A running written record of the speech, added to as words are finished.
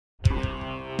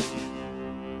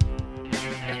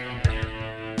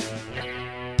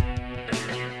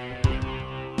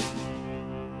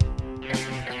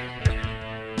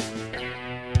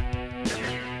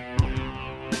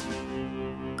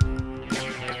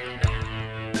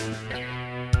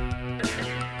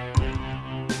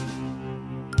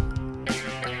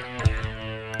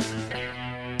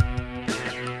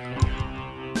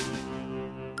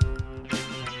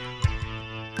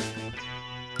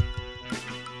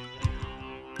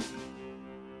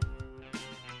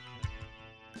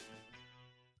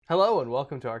Hello and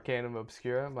welcome to Arcanum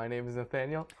Obscura. My name is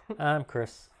Nathaniel. I'm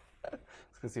Chris. Let's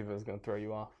go see if it was going to throw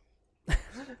you off.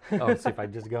 Oh, see if I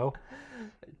just go.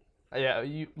 Yeah,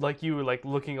 you were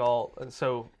looking all.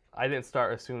 So I didn't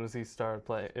start as soon as he started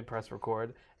playing. Press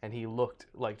record, and he looked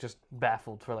like just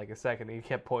baffled for like a second. He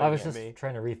kept pointing I was at just me.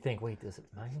 trying to rethink. Wait, is it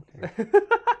mine?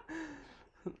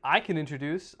 I can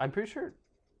introduce. I'm pretty sure.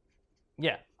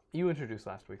 Yeah, you introduced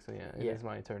last week, so yeah, it is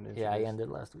my turn to introduce. Yeah, I ended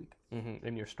last week. Mm-hmm.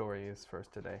 And your story is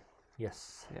first today.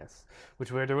 Yes. Yes, which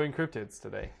we're doing cryptids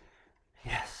today.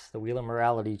 Yes, the Wheel of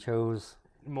Morality chose.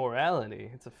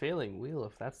 Morality. It's a failing wheel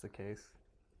if that's the case.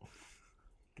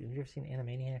 Have you ever seen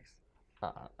Animaniacs?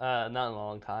 Not in a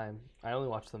long time. I only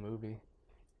watched the movie.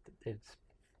 I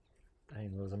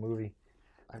didn't know it was a movie.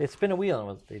 They spin a wheel,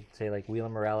 and they'd say like Wheel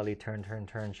of Morality, turn, turn,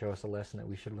 turn, show us a lesson that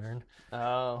we should learn.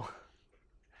 Oh.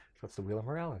 So it's the Wheel of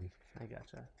Morality. I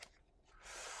gotcha.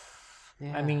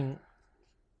 Yeah. I mean,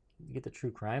 you get the true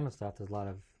crime and stuff. There's a lot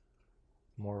of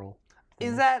moral.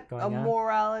 Is that a on.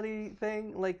 morality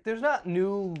thing? Like, there's not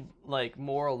new, like,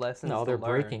 moral lessons. No, they're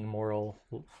learn. breaking moral.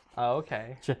 Oh,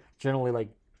 okay.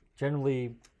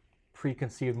 Generally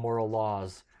preconceived moral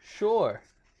laws. Sure.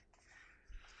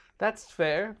 That's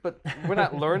fair, but we're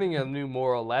not learning a new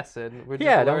moral lesson. We're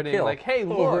just learning, like, hey,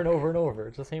 look. Over and over and over.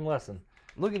 It's the same lesson.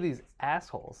 Look at these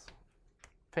assholes.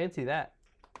 Fancy that.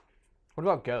 What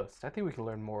about ghosts? I think we can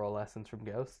learn moral lessons from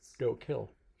ghosts. Go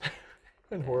kill.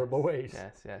 In horrible ways.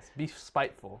 Yes. Be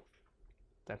spiteful.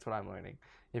 That's what I'm learning.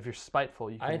 If you're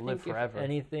spiteful, you can live forever. If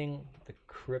anything, the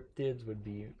cryptids would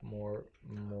be more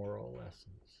moral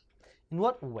lessons. In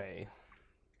what way?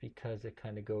 Because it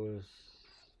kind of goes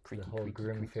the whole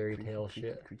grim fairy tale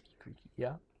shit.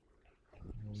 Yeah.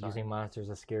 Using monsters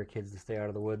to scare kids to stay out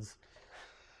of the woods.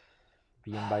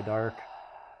 Being by dark.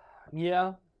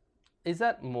 Yeah. Is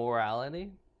that morality?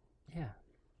 Yeah.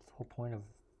 It's the whole point of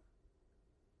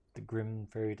the grim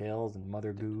fairy tales and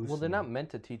Mother Goose. Well, they're not meant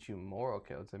to teach you moral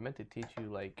codes. They're meant to teach you,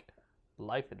 like,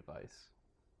 life advice.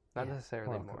 Not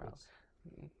necessarily moral.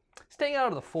 Staying out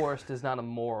of the forest is not a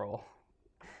moral.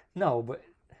 No, but...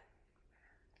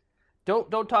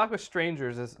 Don't talk with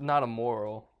strangers is not a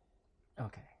moral.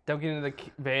 Okay. Don't get into the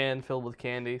van filled with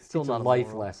candy. Still not a life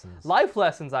moral. lessons. Life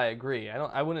lessons, I agree.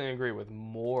 I wouldn't agree with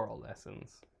moral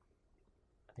lessons.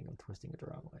 I think I'm twisting it the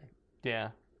wrong way. Yeah.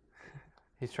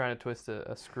 He's trying to twist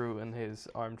a screw in his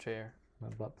armchair. My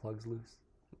butt plug's loose.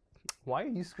 Why are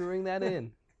you screwing that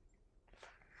in?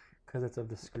 Because it's of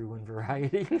the screw-in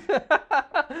variety.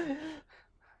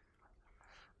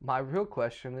 My real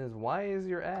question is, why is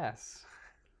your ass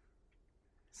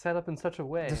set up in such a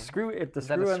way The screw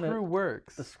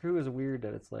works? The screw is weird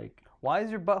that it's like... Why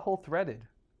is your butthole threaded?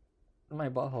 My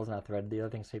butthole's not threaded. The other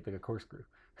thing's shaped like a corkscrew.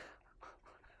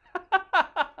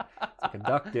 Like a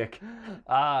duck dick.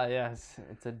 Ah, yes.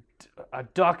 It's a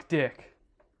duck dick.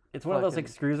 It's one of those like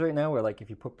screws right now where like if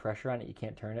you put pressure on it, you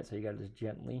can't turn it, so you gotta just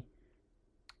gently.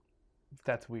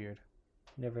 That's weird.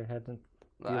 Never had to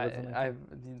deal with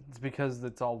something it's because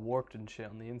it's all warped and shit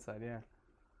on the inside, yeah.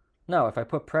 No, if I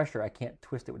put pressure, I can't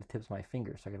twist it with the tips of my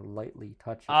fingers, so I gotta lightly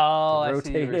touch it. Oh, to I rotate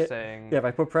see what you're it. saying. Yeah, if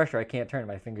I put pressure, I can't turn it.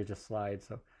 My finger just slides,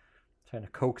 so I'm trying to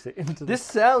coax it into This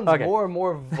sounds more and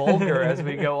more vulgar as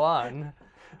we go on.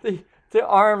 The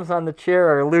arms on the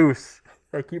chair are loose.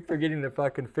 I keep forgetting to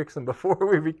fucking fix them before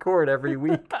we record every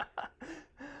week.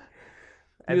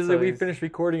 Usually we finish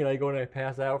recording and I go and I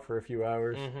pass out for a few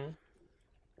hours. Mm-hmm.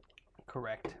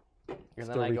 Correct. And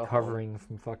Still recovering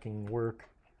from fucking work.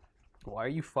 Why are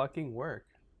you fucking work?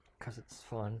 Because it's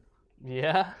fun.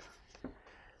 Yeah?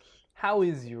 How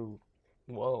is you?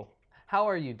 Whoa. How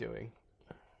are you doing?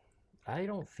 I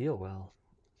don't feel well.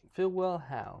 Feel well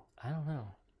how? I don't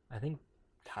know. I think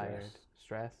tired.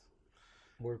 Stress?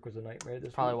 Work was a nightmare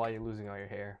this Probably week. why you're losing all your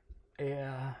hair.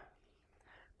 Yeah.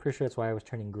 Pretty sure that's why I was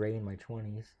turning gray in my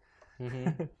 20s.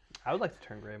 Mm-hmm. I would like to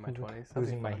turn gray in my 20s.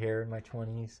 Losing my hair in my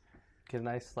 20s. Get a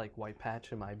nice like white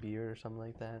patch in my beard or something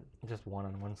like that. Just one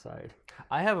on one side.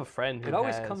 I have a friend who It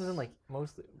always comes in like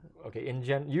mostly... Okay,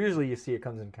 usually you see it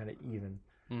comes in kind of even.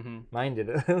 Mm-hmm. Mine did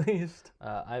at least.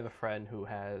 I have a friend who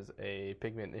has a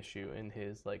pigment issue in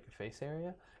his like face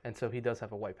area, and so he does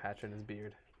have a white patch in his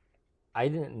beard. I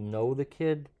didn't know the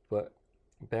kid, but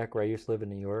back where I used to live in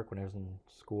New York, when I was in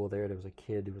school there was a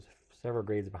kid who was several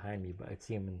grades behind me, but I'd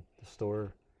see him in the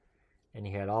store, and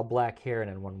he had all black hair and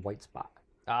then one white spot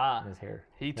in his hair.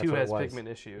 He too has pigment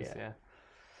issues, yeah.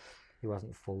 He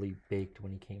wasn't fully baked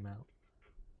when he came out.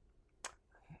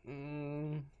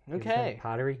 Okay.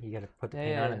 Pottery, you got to put the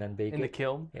paint on and then bake it. In the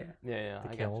kiln? Yeah.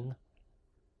 The kiln.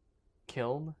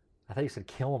 Kiln? I thought you said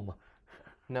kiln.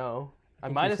 No. I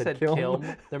might have said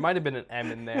kiln. There might have been an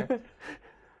M in there.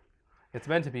 It's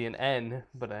meant to be an N,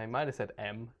 but I might have said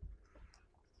M.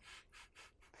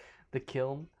 The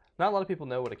kiln. Not a lot of people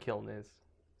know what a kiln is.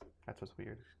 That's what's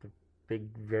weird. The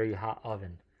big, very hot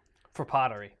oven. For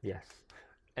pottery. Yes.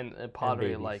 And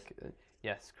pottery, and like,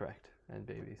 yes, correct. And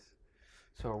babies.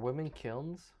 So are women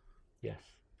kilns? Yes.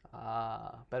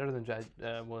 Better than,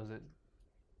 what was it?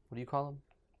 What do you call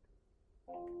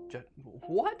them?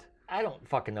 What? I don't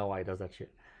fucking know why he does that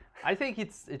shit. I think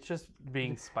it's just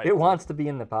being spiteful. It wants to be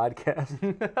in the podcast.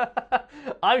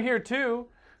 I'm here too.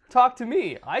 Talk to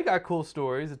me. I got cool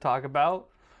stories to talk about.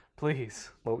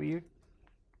 Please. What were you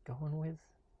going with?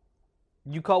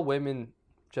 You call women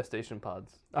gestation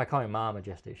pods. I call my mom a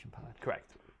gestation pod.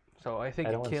 Correct. So I think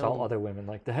I don't insult other women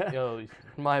like that. Yo,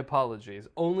 my apologies.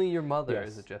 Only your mother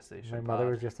is a gestation pod. My mother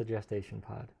was just a gestation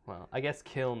pod. Well, I guess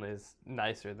kiln is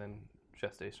nicer than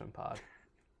gestation pod.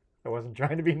 I wasn't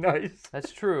trying to be nice.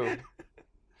 That's true.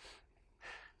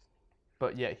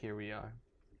 But yet here we are.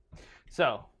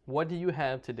 So, what do you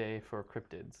have today for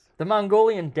cryptids? The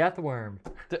Mongolian death worm.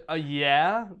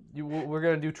 Yeah? We're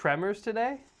going to do tremors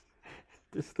today?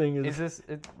 This thing is... Is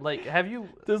this... like, have you...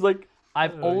 There's like...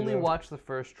 I've only watched the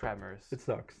first Tremors. It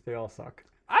sucks. They all suck.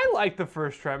 I like the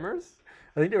first Tremors.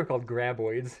 I think they were called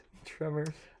graboids. Tremors.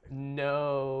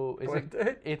 No,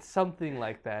 it's something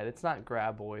like that. It's not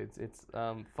graboids. It's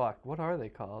fuck. What are they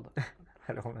called?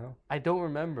 I don't know. I don't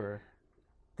remember.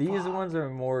 These ones are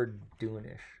more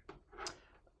Dune-ish.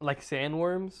 Like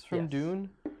sandworms from Dune?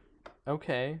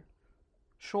 Okay.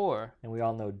 Sure. And we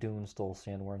all know Dune stole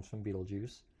sandworms from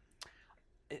Beetlejuice.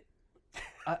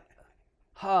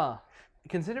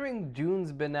 Considering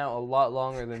Dune's been out a lot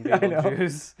longer than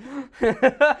Beetlejuice.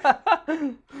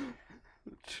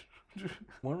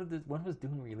 When was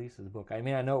Dune released as a book? I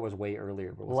mean, I know it was way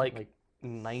earlier, but was like, it like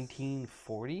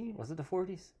 1940? Was it the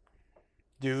 40s?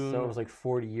 Dune. So it was like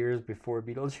 40 years before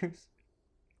Beetlejuice.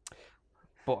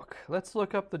 Book. Let's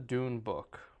look up the Dune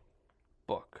book.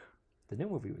 The new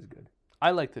movie was good.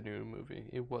 I like the new movie.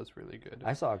 It was really good.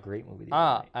 I saw a great movie the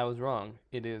other night. I was wrong.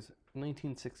 It is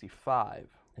 1965.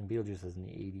 And Beetlejuice is in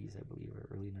the 80s, I believe, or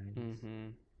early 90s. Mm-hmm.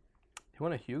 He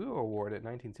won a Hugo Award at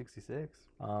 1966.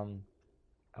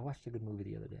 I watched a good movie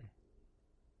the other day.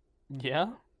 Yeah?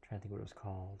 I'm trying to think what it was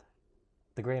called.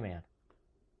 The Gray Man.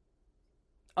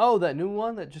 Oh, that new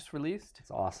one that just released?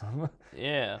 It's awesome.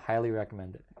 Yeah. Highly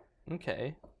recommend it.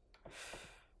 Okay.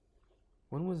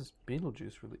 When was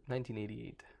Beetlejuice released?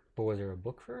 1988. But was there a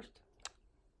book first?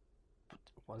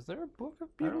 Was there a book of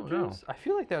I don't know. Beetlejuice? I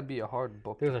feel like that would be a hard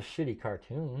book. There's a shitty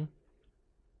cartoon.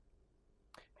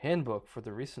 Handbook for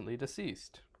the Recently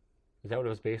Deceased. Is that what it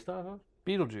was based off of?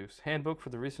 Beetlejuice. Handbook for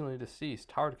the Recently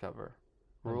Deceased. Hardcover.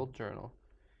 World Journal.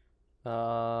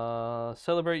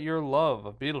 Celebrate your love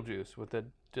of Beetlejuice with a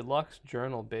deluxe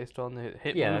journal based on the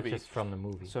hit movie. Yeah, that's just from the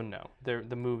movie. So no,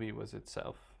 the movie was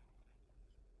itself.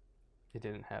 It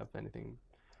didn't have anything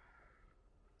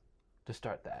to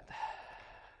start that.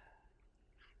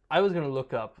 I was gonna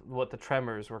look up what the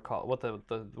Tremors were called, what the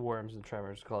worms and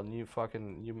Tremors were called,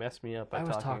 and you messed me up by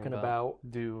talking about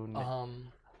Dune. What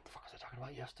the fuck was I talking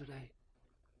about yesterday?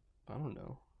 I don't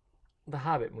know. The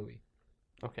Hobbit movie.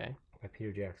 Okay. By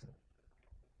Peter Jackson.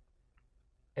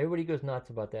 Everybody goes nuts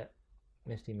about that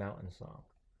Misty Mountain song.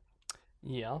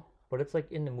 Yeah. But it's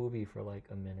like in the movie for like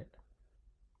a minute.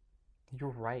 You're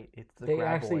right. It's the They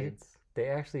graboids. They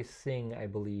actually sing, I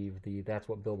believe, the That's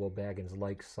What Bilbo Baggins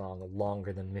Likes song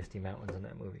longer than Misty Mountains in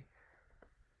that movie.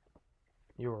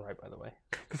 You were right, by the way.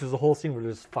 Because there's a whole scene where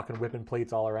there's fucking whipping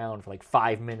plates all around for like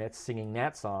 5 minutes singing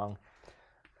that song.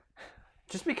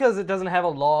 Just because it doesn't have a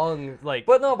long, like...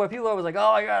 But no, but people are always like,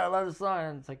 oh my god, I love this song.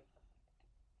 And it's like...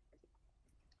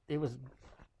 It was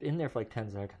in there for like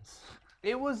 10 seconds.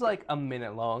 It was like a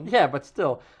minute long. Yeah, but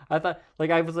still. I thought,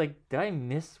 like, I was like, did I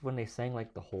miss when they sang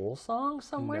like the whole song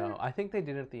somewhere? No, I think they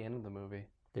did it at the end of the movie.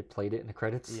 They played it in the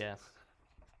credits? Yes.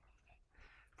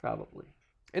 Probably.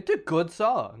 It's a good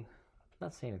song. I'm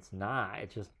not saying it's not,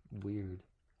 it's just weird.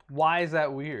 Why is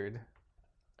that weird?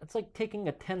 It's like taking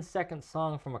a 10-second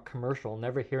song from a commercial,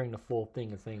 never hearing the full thing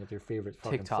and saying it's your favorite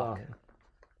fucking song.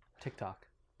 TikTok.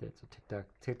 That's a TikTok.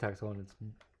 TikTok's the one that's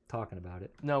talking about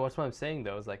it. No, that's what I'm saying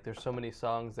though. Is like there's so many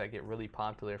songs that get really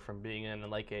popular from being in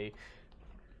like a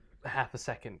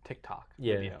half-a-second TikTok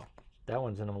video. That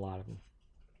one's in a lot of them.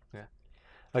 Yeah.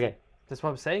 Okay. That's what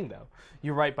I'm saying though.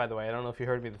 You're right, by the way. I don't know if you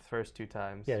heard me the first 2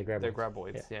 times. Yeah, they're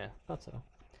graboids. Yeah. Thought so.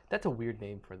 That's a weird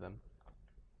name for them.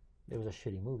 It was a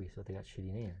shitty movie, so they got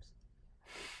shitty names.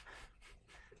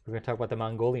 We're going to talk about the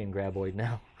Mongolian graboid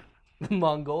now. The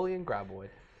Mongolian graboid.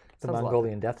 The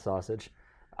Mongolian death sausage.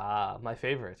 My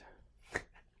favorite.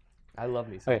 I love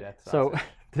me some death sausage. So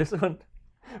this one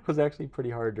was actually pretty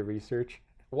hard to research.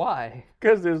 Why?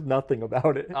 Because there's nothing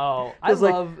about it. Oh, There's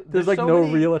like so no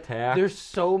many, real attack. There's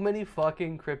so many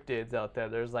fucking cryptids out there.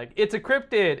 There's like, it's a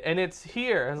cryptid and it's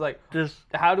here. It's like,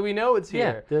 how do we know it's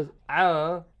here? I don't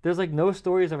know. There's like no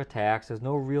stories of attacks. There's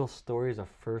no real stories of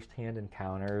first-hand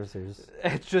encounters.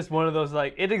 It's just one of those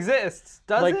like, it exists.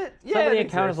 Does like, it? Yeah, some of the it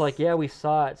encounters exists. like, yeah, we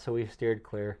saw it, so we steered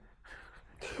clear.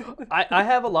 I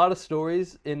have a lot of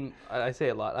stories I say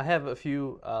a lot. I have a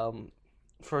few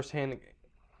first-hand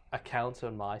accounts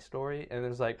on my story, and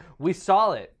it's like, we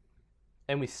saw it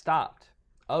and we stopped.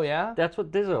 Oh yeah? That's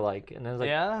what these are like. And there's like,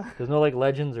 Yeah? there's no like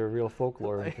legends or real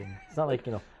folklore or anything. It's not like,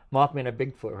 Mothman and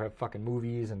Bigfoot have fucking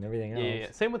movies and everything else.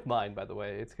 Yeah. Same with mine, by the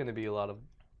way. It's going to be a lot of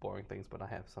boring things, but I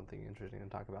have something interesting to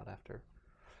talk about after.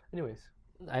 Anyways.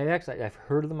 I've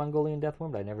heard of the Mongolian death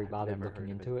worm, but I never bothered never looking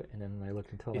heard of into it. And then I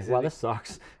looked into it. Is Like, wow, it- this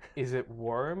sucks. Is it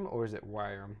worm or is it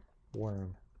worm?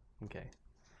 Worm. Okay.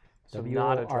 So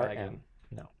not a W-O-R-M. dragon.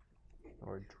 No.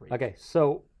 Or a drake. Okay,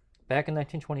 so back in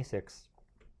 1926,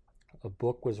 a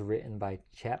book was written by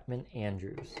Chapman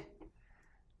Andrews.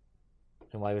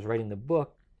 And while he was writing the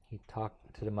book, he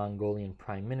talked to the Mongolian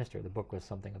prime minister. The book was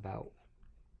something about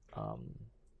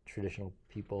traditional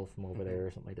people from over there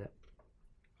or something like that.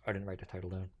 I didn't write the title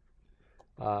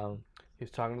down. He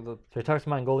was talking to the... So he talks to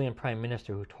the Mongolian prime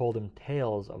minister who told him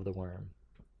tales of the worm.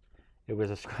 It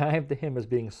was ascribed to him as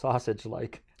being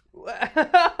sausage-like.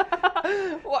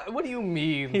 What do you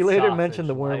mean? He later mentioned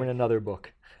the worm in sausage-like? another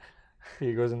book.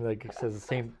 He goes and says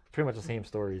pretty much the same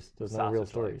stories. There's no real Sausage-like.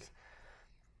 stories.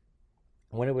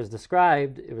 When it was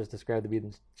described to be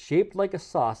shaped like a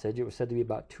sausage. It was said to be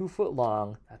about 2 foot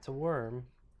long. That's a worm.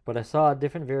 But I saw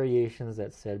different variations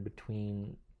that said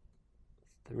between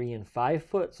 3 and 5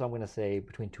 foot. So I'm going to say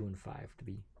between 2 and 5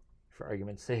 for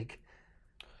argument's sake,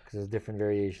 because there's different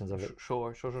variations of it.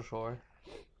 Sure.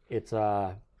 It's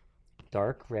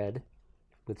dark red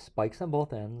with spikes on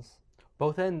both ends.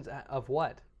 Both ends of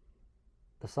what?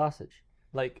 The sausage.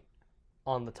 Like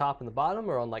on the top and the bottom,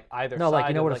 or on like either side? No,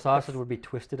 like of, what a like, sausage would be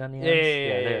twisted on the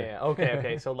ends. Yeah.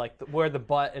 Okay. So like where the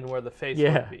butt and where the face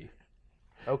would be.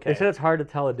 Okay. They said it's hard to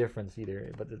tell a difference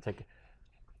either, but it's like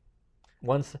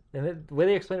the way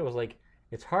they explained it was like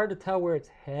it's hard to tell where its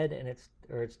head and its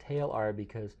tail are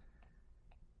because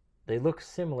they look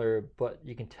similar, but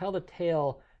you can tell the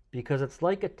tail because it's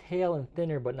like a tail and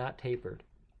thinner but not tapered.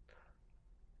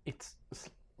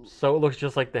 So it looks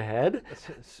just like the head.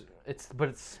 But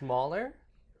it's smaller,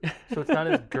 so it's not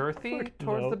as girthy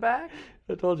towards the back.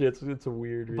 I told you it's a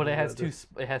weird. But it has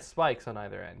it has spikes on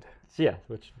either end. Yeah,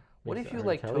 which. What makes if it you hard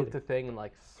like to tell took either. the thing and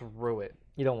like threw it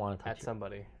You don't want to touch at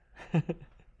somebody?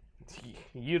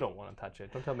 You don't want to touch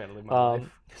it. Don't tell me how to live my it. life.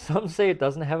 Some say it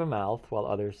doesn't have a mouth, while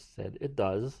others said it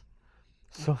does.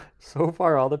 So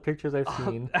far, all the pictures I've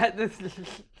seen.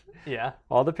 Yeah.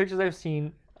 All the pictures I've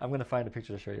seen. I'm going to find a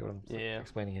picture to show you what I'm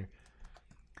explaining here.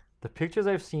 The pictures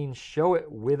I've seen show it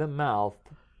with a mouth,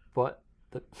 but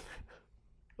the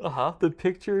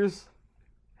pictures.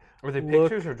 Were they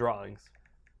pictures or drawings?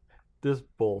 There's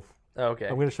both. Okay.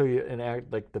 I'm going to show you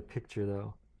the picture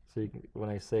though, so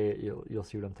when I say it, you'll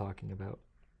see what I'm talking about.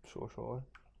 Sure. Hold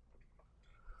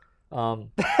on.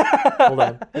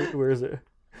 Where is it?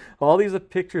 All these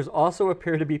pictures also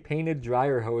appear to be painted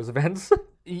dryer hose vents.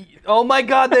 Oh my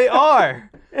God, they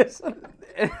are. That's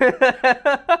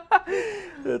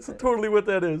totally what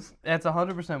that is. That's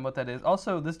 100% what that is.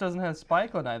 Also, this doesn't have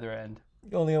spike on either end.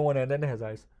 Only on one end, and it has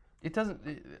eyes. It doesn't.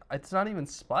 It's not even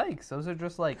spikes. Those are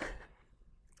just like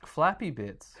flappy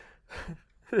bits.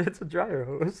 It's a dryer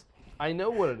hose. I know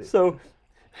what it is. So,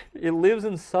 it lives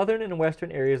in southern and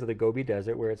western areas of the Gobi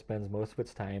Desert, where it spends most of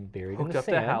its time buried in Hooked the up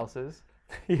sand. to houses,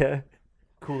 Yeah.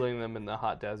 cooling them in the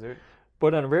hot desert.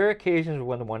 But on rare occasions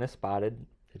when one is spotted,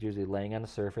 it's usually laying on the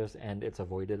surface and it's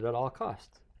avoided at all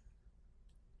costs.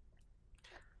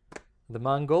 The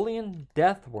Mongolian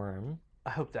death worm I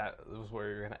hope that was where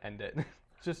you're going to end it.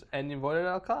 Just end avoid it at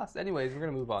all costs. Anyways, we're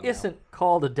going to move on isn't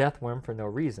called a death worm for no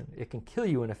reason. It can kill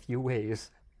you in a few ways.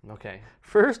 now. Okay.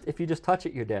 First, if you just touch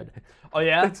it, you're dead. Oh,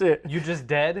 yeah? That's it. You just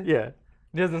dead? Yeah,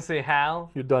 It doesn't say how?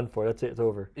 you're done for. That's it. It's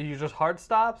over. You just heart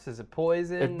stops? Is it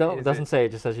poison? It doesn't say. It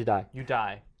just says you die. You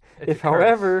die. It's If, a curse.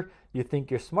 however, you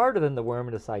think you're smarter than the worm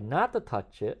and decide not to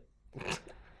touch it,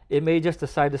 it may just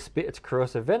decide to spit its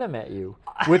corrosive venom at you,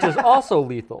 which is also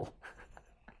lethal.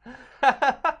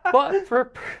 But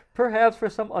perhaps for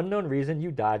some unknown reason,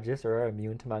 you dodge this or are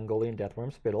immune to Mongolian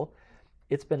deathworm spittle.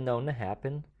 It's been known to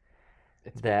happen.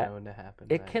 It's that been known to happen.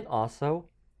 It right? can also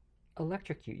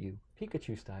electrocute you,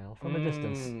 Pikachu style, from a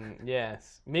distance.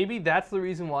 Yes. Maybe that's the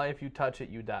reason why if you touch it,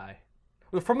 you die.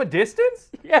 Well, from a distance?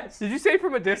 Yes. Did you say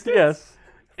from a distance? Yes.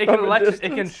 It From can a it can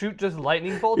distance. shoot just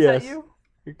lightning bolts Yes. at you?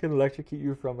 It can electrocute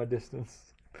you from a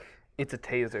distance. It's a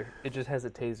taser. It just has a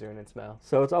taser in its mouth.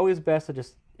 So it's always best to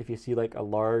just, if you see like a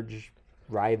large,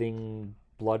 writhing,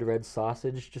 blood red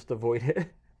sausage, just avoid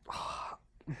it.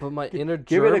 But my inner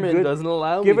Give it a German good- doesn't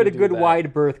allow me Give it to a do good that.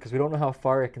 wide berth because we don't know how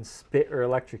far it can spit or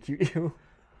electrocute you.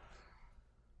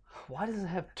 Why does it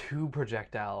have 2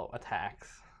 projectile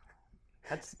attacks?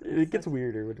 It gets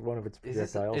weirder with one of its Is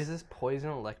projectiles. this poison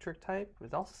electric type?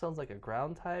 It also sounds like a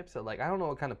ground type. So like I don't know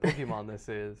what kind of Pokemon this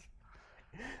is.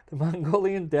 The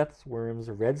Mongolian death worm's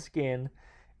red skin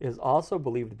is also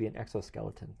believed to be an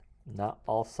exoskeleton, not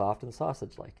all soft and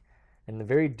sausage-like. In a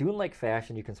very dune-like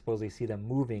fashion, you can supposedly see them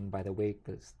moving by the wake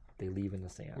that they leave in the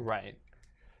sand. Right.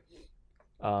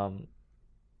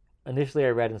 Initially, I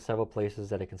read in several places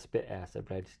that it can spit acid,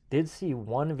 but I did see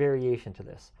one variation to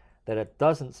this, that it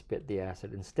doesn't spit the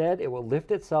acid. Instead, it will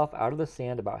lift itself out of the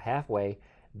sand about halfway,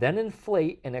 then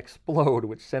inflate and explode,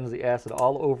 which sends the acid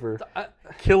all over,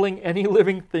 killing any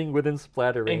living thing within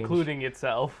splatter range. Including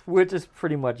itself. Which is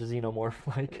pretty much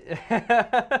xenomorph-like.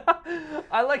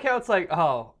 I like how it's like,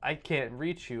 oh, I can't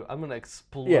reach you. I'm going to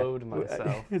explode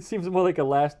myself. It seems more like a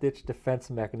last-ditch defense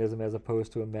mechanism as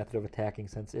opposed to a method of attacking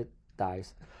since it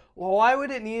dies. Well, why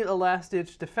would it need a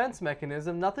last-ditch defense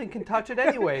mechanism? Nothing can touch it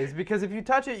anyways, because if you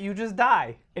touch it, you just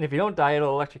die. And if you don't die,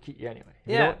 it'll electrocute you anyway.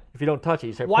 If you don't touch it,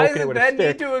 you start Why poking does it it with a then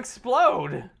stick. need to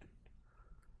explode?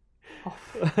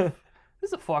 This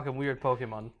is a fucking weird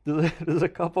Pokemon. There's a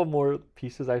couple more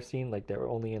pieces I've seen, like, that were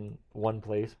only in one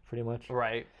place, pretty much.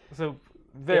 Right. So,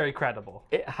 very credible.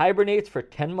 It hibernates for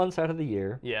 10 months out of the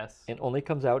year. Yes. And only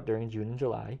comes out during June and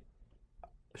July.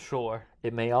 Sure.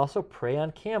 It may also prey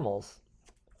on camels,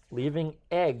 leaving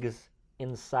eggs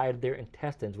inside their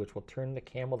intestines, which will turn the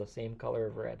camel the same color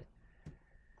of red.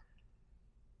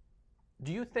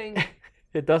 Do you think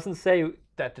It doesn't say...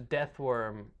 that the death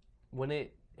worm, when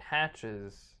it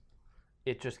hatches,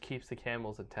 it just keeps the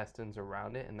camel's intestines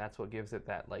around it, and that's what gives it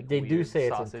that, like, They do weird say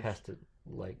sausage? it's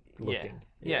intestine-like looking.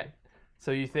 Yeah.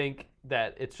 So you think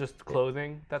that it's just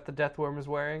clothing that the death worm is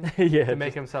wearing Yeah, to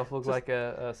make himself look like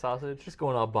a sausage? just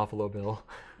going all Buffalo Bill.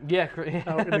 Yeah.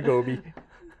 Out in the Gobi.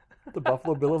 The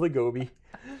Buffalo Bill of the Gobi.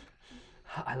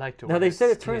 I like to Now, wear they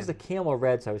said it turns the skin. camel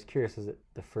red, so I was curious, is it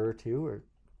the fur too, or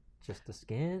just the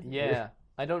skin? Yeah.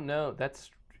 I don't know.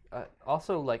 That's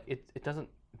also, like, it doesn't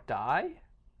die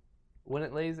when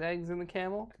it lays eggs in the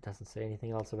camel. It doesn't say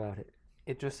anything else about it.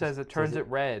 It just says it turns it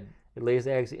red. It lays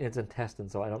eggs in its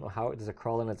intestines, so I don't know how does it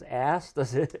crawl in its ass?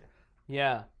 Does it?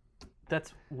 Yeah.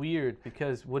 That's weird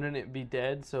because wouldn't it be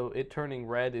dead? So it turning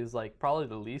red is like probably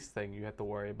the least thing you have to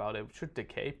worry about. It should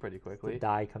decay pretty quickly. The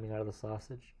dye coming out of the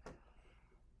sausage.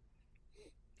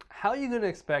 How are you gonna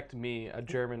expect me, a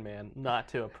German man, not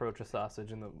to approach a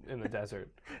sausage in the desert?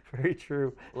 Very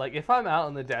true. Like if I'm out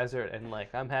in the desert and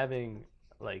like I'm having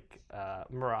like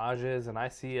mirages and I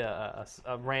see a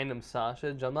random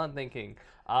sausage, I'm not thinking,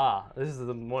 this is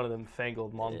one of them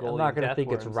fangled Mongolian I'm not going to death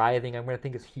think it's worms. writhing. I'm going to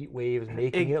think it's heat waves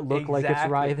making it look like it's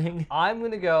Exactly. writhing. I'm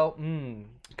gonna go.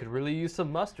 Could really use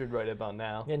some mustard right about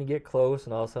now. And you get close,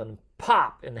 and all of a sudden,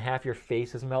 pop, and half your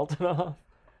face is melted off.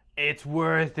 It's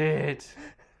worth it.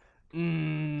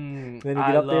 Then Then you I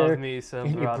get up love there, me some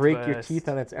and you break your bratwurst. teeth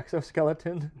on its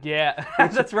exoskeleton, Yeah,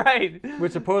 that's right.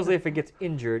 which supposedly, if it gets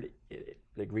injured, it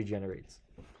like regenerates.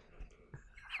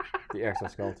 The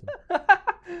exoskeleton.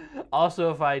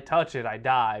 Also, if I touch it, I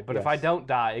die. But if I Yes. don't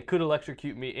die, it could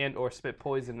electrocute me and or spit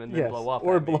poison and then Yes. blow up.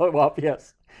 Or at me. blow up,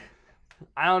 yes.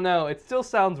 I don't know. It still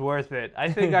sounds worth it.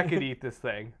 I think I could eat this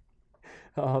thing.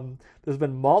 There's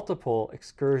been multiple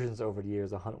excursions over the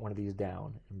years to hunt one of these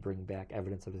down and bring back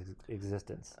evidence of its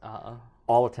existence.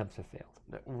 All attempts have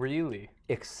failed. Really?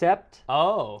 Except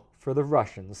Oh, for the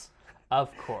Russians.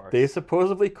 of course. They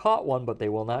supposedly caught one, but they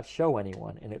will not show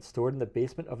anyone, and it's stored in the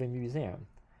basement of a museum.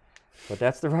 But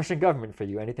that's the Russian government for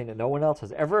you. Anything that no one else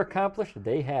has ever accomplished,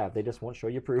 they have. They just won't show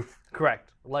you proof.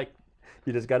 Correct. Like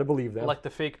You just got to believe them. the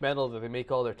fake metal that they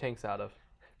make all their tanks out of.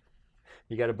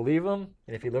 You got to believe them,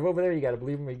 and if you live over there, you got to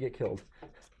believe them or you get killed.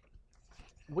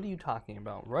 What are you talking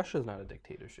about? Russia's not a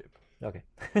dictatorship. Okay.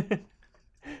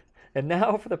 And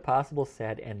now for the possible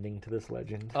sad ending to this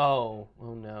legend. Oh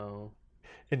no.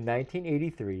 In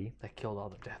 1983, That killed all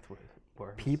the death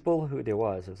worms. there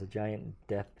was a giant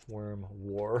death worm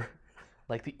war.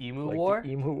 Like the Emu Like War?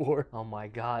 the Emu War. Oh my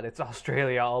god, it's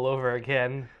Australia all over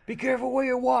again. Be careful where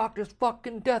you walk. There's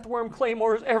fucking death worm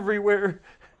claymores everywhere.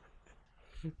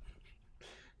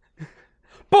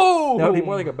 Boom! That would be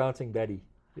more like a bouncing Betty.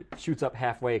 It shoots up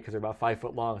halfway because they're about 5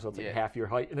 foot long, so it's like Yeah. half your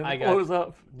height, and then I it got blows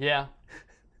up. Yeah.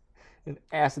 And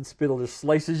acid spittle just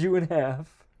slices you in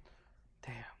half.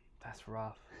 Damn, that's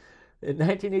rough. In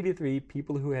 1983,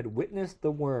 people who had witnessed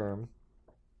the worm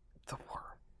The worm.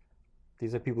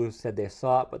 These are people who said they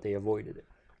saw it, but they avoided it.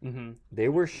 Mm-hmm. They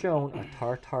were shown a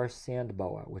tartar sand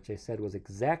boa, which they said was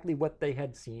exactly what they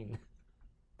had seen.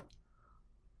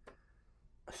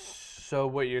 So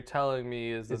what you're telling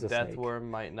me is the It's a death snake. worm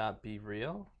might not be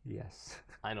real? Yes.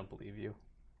 I don't believe you.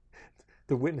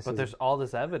 The witnesses. But there's all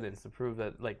this evidence to prove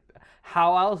that, like,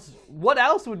 how else? What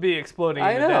else would be exploding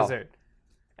I in the know. desert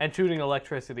and shooting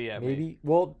electricity at me? Maybe.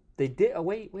 Well, they did. Oh,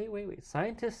 wait.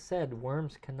 Scientists said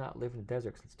worms cannot live in the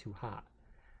desert because it's too hot.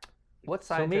 What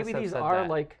So scientists maybe have these said are that?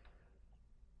 like.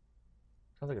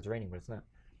 Sounds like it's raining, but it's not.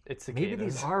 It's cicadas. Maybe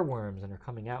these are worms and they're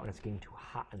coming out and it's getting too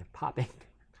hot and they're popping.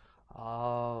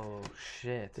 Oh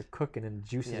shit! They're cooking and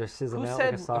juices Yeah. are sizzling Who out said-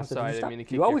 like a sausage. I'm sorry, I You didn't stop- mean to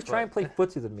kick you your always try foot. and play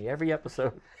footsie with me every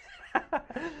episode.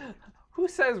 Who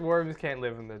says worms can't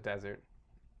live in the desert?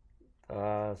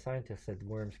 Scientists said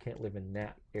worms can't live in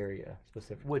that area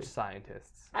specifically. Which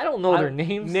scientists? I don't know their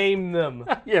names. Name them.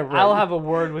 Yeah, right. I'll have a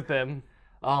word with them.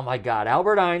 Oh my God,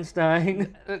 Albert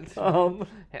Einstein.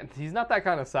 He's not that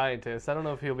kind of scientist. I don't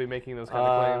know if he'll be making those kind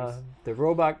of claims. The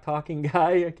robot talking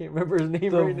guy. I can't remember his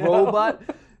name The right now. robot,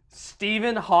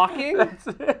 Stephen Hawking. That's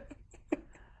it.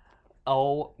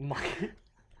 Oh my!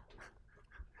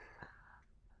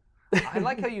 I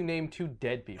like how you name two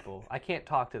dead people. I can't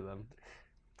talk to them.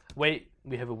 Wait,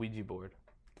 we have a Ouija board.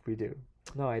 We do.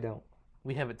 No, I don't.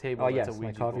 We have a table. Oh that's yes, a Ouija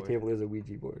my coffee board. table is a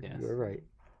Ouija board. Yes. You're right.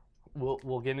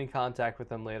 We'll get in contact with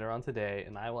them later on today,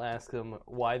 and I will ask them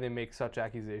why they make such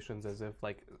accusations as if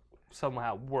like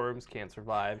somehow worms can't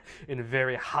survive in a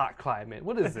very hot climate.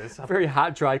 What is this? Very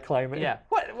hot, dry climate. Yeah.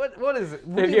 What is it?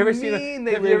 What Have do you ever mean seen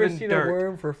they Have you live ever in seen dirt? a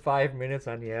worm for 5 minutes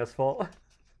on the asphalt?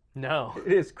 No.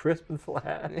 It is crisp and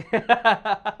flat.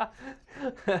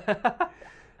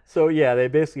 So yeah,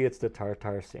 it's the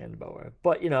tartar sand boa.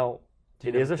 But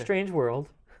it is a strange world.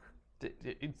 So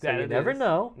you never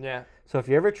know. Yeah. So if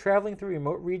you're ever traveling through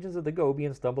remote regions of the Gobi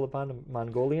and stumble upon a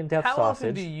Mongolian death How sausage,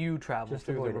 often do you travel just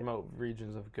through the avoid it. remote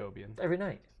regions of Gobi? every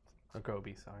night. Or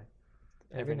Gobi, sorry.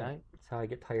 Every night? That's how I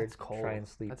get tired. It's cold. Try and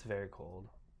sleep. That's very cold.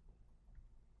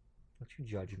 Don't you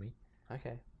judge me?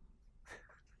 Okay.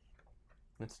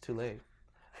 It's too late.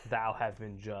 Thou have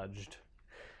been judged.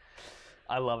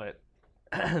 I love it.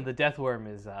 The death worm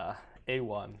is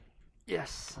A1.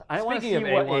 Yes. Speaking of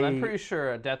A1, I'm pretty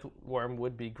sure a death worm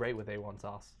would be great with A1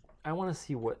 sauce. I want to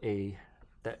see what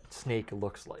that snake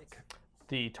looks like.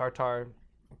 The tartar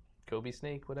Gobi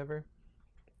snake, whatever.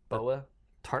 Boa.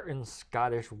 Tartan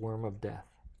Scottish worm of death.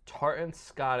 Tartan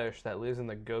Scottish that lives in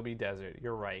the Gobi Desert.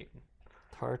 You're right.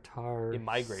 Tartar It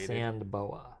migrated. sand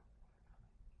boa.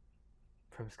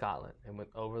 From Scotland and went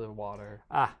over the water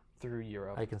through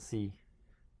Europe. I can see.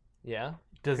 Yeah?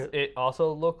 Does Good. it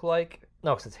also look like...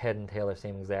 No, because its head and tail are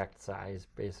same exact size,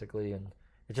 basically, and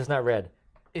it's just not red.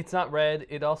 It's not red.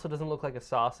 It also doesn't look like a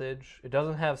sausage. It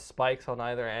doesn't have spikes on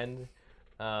either end.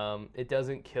 It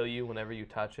doesn't kill you whenever you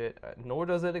touch it, nor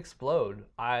does it explode.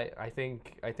 I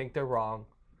think they're wrong.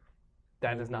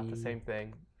 That is not the Maybe- same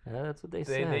thing. Yeah, that's what they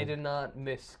They said. did not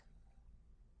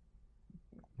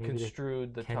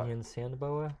misconstrued the Kenyan sand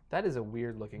boa. That is a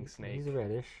weird looking snake. He's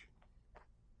reddish.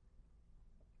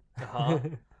 Uh-huh.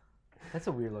 That's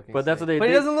a weird looking But snake. that's what they But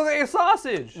he did. doesn't look like a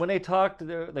sausage. When they talked,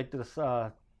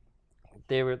 the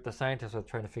scientists were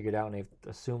trying to figure it out, and they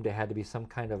assumed it had to be some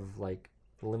kind of like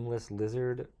limbless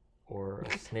lizard or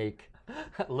a snake.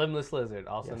 Limbless lizard,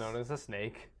 also Yes. known as a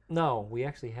snake. No, we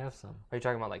actually have some. Are you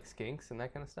talking about like skinks and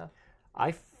that kind of stuff?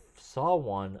 I saw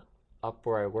one up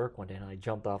where I work one day, and I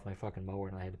jumped off my fucking mower,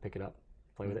 and I had to pick it up,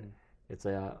 play with it. It's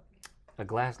a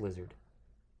glass lizard.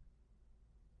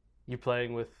 You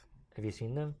playing with Have you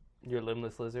seen them? your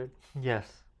limbless lizard?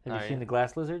 Yes. Have Oh, you seen yeah. the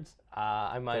glass lizards?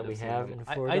 I might That have we seen have them. in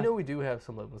I Florida? know we do have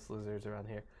some limbless lizards around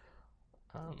here.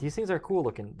 These things are cool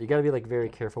looking. You got to be like very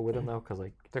careful with them though, because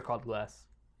like They're called glass.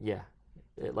 yeah,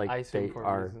 I assume they for a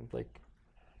are reason. like.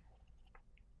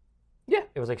 Yeah.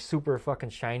 It was like super fucking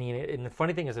shiny, and the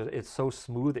funny thing is, it's so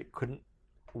smooth it couldn't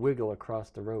wiggle across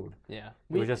the road. Yeah.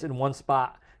 It was just in one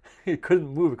spot. It couldn't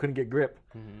move. It couldn't get grip.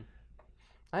 Mhm.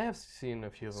 I have seen a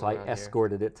few of them So I around here.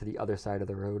 escorted it to the other side of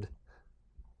the road.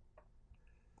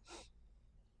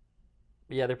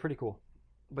 But yeah, they're pretty cool.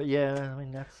 But yeah, I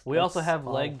mean that's. We also that's have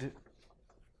all. legged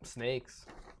snakes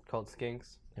called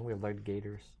skinks. And we have legged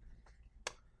gators.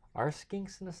 Are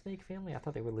skinks in the snake family? I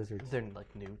thought they were lizards. They're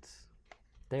like newts.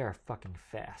 They are fucking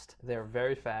fast. They're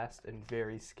very fast and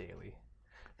very scaly.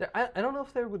 I don't know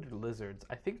if they're with lizards.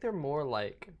 I think they're more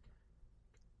like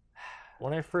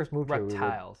When I first moved here, we were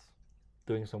reptiles.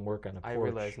 doing some work on a porch. I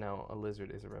realize now a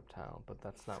lizard is a reptile, but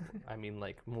that's not. I mean,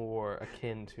 like more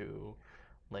akin to,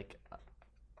 like,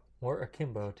 More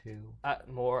akimbo too.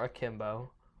 more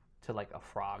akimbo to like a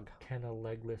frog. Can a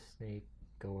legless snake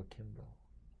go akimbo?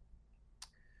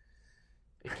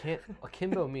 It can't.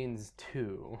 Akimbo means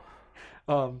two.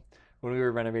 When we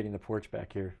were renovating the porch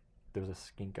back here, there was a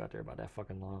skink out there about that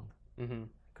fucking long. Mm-hmm.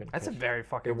 Couldn't That's a catch very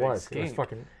fucking it. big Was. skink. It was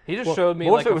fucking. He just showed me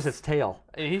most like of it was its tail.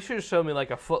 He should have showed me like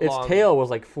a foot Its long. tail was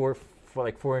like 4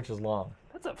 inches long,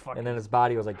 That's a fucking and then its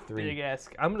body was like 3. big ass.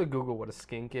 I'm gonna Google what a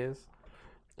skink is,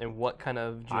 and what kind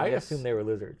of. Genus. I assume they were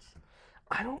lizards.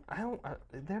 I don't.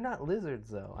 They're not lizards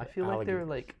though. I feel like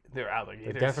they're alligators.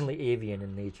 They're definitely avian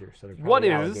in nature, so they're probably What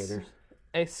is alligators.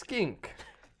 a skink?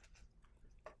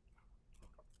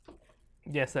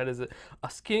 Yes, that is it. A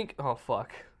skink. Oh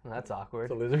fuck, that's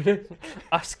awkward. It's a lizard.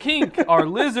 A skink are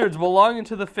lizards belonging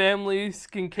to the family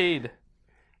Skinkidae.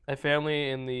 A family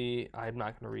in the. I'm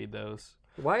not gonna read those.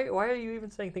 Why are you even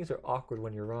saying things are awkward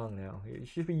when you're wrong now? You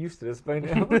should be used to this by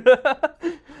now.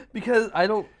 Because I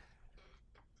don't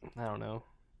know.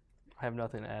 I have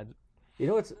nothing to add. You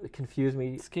know what's confused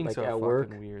me? Skinks like are at fucking work,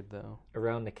 weird though.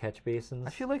 around the catch basins.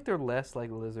 I feel like they're less like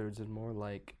lizards and more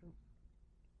like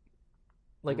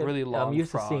like really long I'm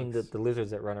used frogs. to seeing the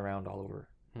lizards that run around all over.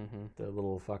 Mm-hmm. The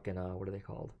little fucking what are they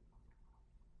called?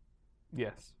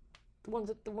 Yes. The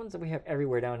ones that we have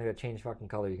everywhere down here that change fucking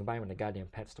color. You can buy them in the goddamn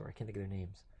pet store. I can't think of their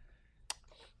names.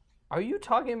 Are you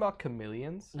talking about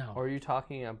chameleons? No. Or are you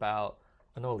talking about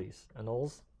Anoles,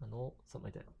 something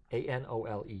like that.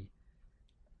 Anole.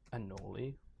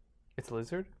 Anole? It's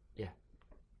lizard? Yeah.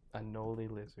 Anole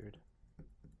lizard.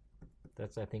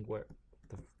 That's I think what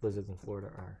the lizards in Florida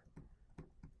are.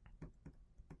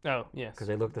 Oh, yes. Because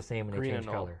they look the same and Green they change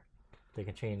anole. color. They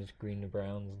can change green to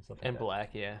browns and stuff like And that. black,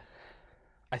 yeah.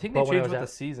 I think But they when I change was with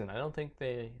the season. I don't think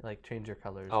they like change their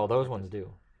colors. Oh, those ones do.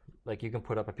 Like you can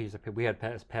put up a piece of. We had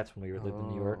pets when we lived in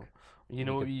New York. You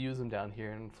know what we use them down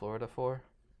here in Florida for?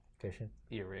 Fishing.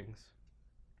 Earrings.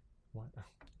 What?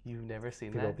 You've never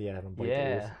seen People that? be having bite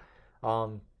Yeah.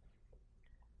 ears.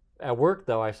 At work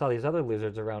though, I saw these other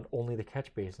lizards around only the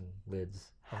catch basin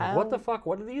lids. I'm like, what the fuck?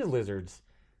 What are these lizards?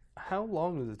 How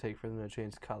long does it take for them to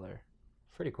change color?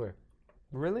 Pretty quick.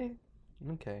 Really?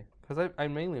 Okay. Because I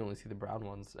mainly only see the brown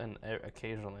ones, and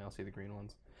occasionally I'll see the green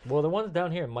ones. Well, the ones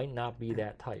down here might not be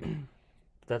that type.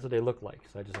 That's what they look like,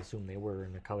 so I just assumed they were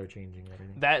in the color changing and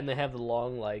everything. That and they have the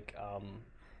long, like,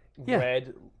 Yeah.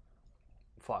 red.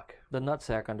 Fuck. The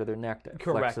nutsack under their neck that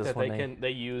Correct. flexes That when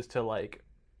they use to like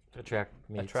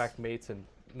attract mates. and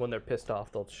when they're pissed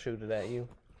off, they'll shoot it at you.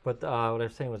 But what I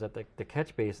was saying was that the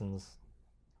catch basins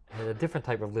had a different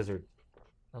type of lizard.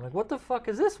 I'm like, what the fuck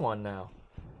is this one now?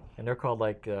 And they're called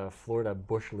like Florida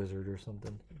bush lizard or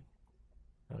something.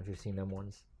 I don't know if you've seen them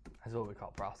ones. That's what we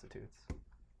call prostitutes.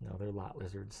 No, they're lot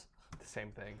lizards. The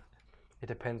same thing. It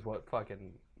depends what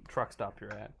fucking truck stop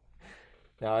you're at.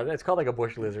 No, it's called like a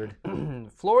bush lizard.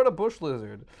 Florida bush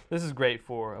lizard. This is great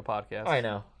for a podcast. I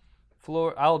know.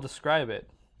 I'll describe it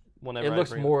whenever It I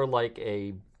looks bring more like a,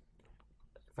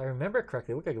 if I remember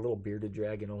correctly, it looked like a little bearded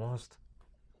dragon almost.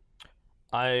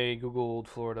 I googled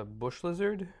Florida bush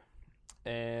lizard,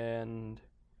 and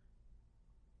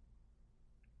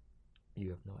You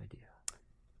have no idea.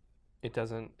 it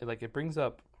doesn't. It brings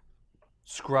up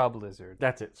scrub lizard.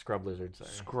 That's it, scrub lizard, sorry.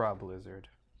 Scrub lizard.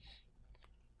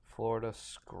 Florida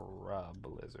scrub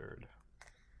lizard.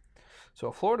 So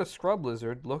a Florida scrub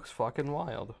lizard looks fucking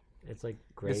wild. It's like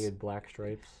gray and black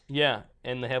stripes. Yeah,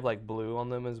 and they have like blue on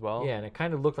them as well. Yeah, and it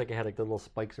kind of looked like it had like the little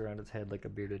spikes around its head like a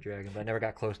bearded dragon, but I never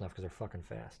got close enough because they're fucking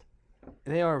fast.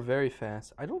 They are very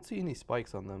fast. I don't see any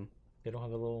spikes on them. They don't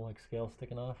have a little like scale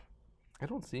sticking off? I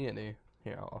don't see any.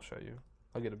 Here, I'll show you.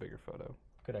 I'll get a bigger photo.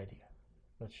 Good idea.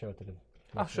 Let's show it to them.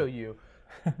 I'll show you.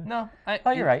 No,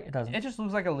 You're right, it doesn't. It just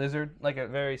looks like a lizard, like a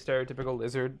very stereotypical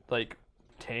lizard, like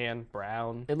tan,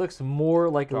 brown. It looks more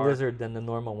like Dark. a lizard than the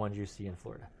normal ones you see in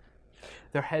Florida.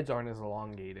 Their heads aren't as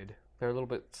elongated. They're a little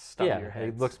bit stubbier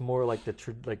heads. It looks more like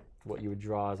like what you would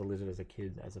draw as a lizard as a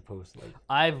kid, as opposed to like.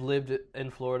 I've lived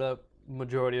in Florida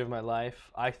majority of my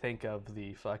life. I think of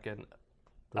the fucking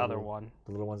other one.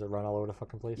 The little ones that run all over the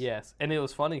fucking place. Yes, and it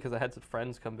was funny because I had some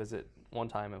friends come visit one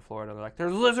time in Florida. They're like,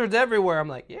 "There's lizards everywhere." I'm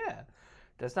like, "Yeah,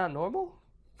 that's not normal."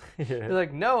 Yeah. They're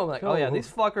like, "No." I'm like, "Oh yeah, No. these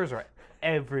fuckers are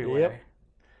everywhere." Yep.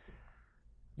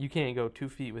 You can't go 2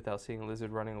 feet without seeing a lizard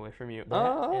running away from you.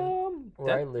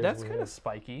 where I live, that's we kind of have-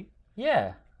 spiky.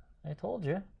 I told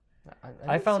you. I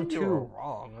didn't found say you were two.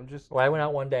 wrong. I'm just. Well, I went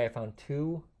out one day. I found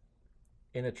 2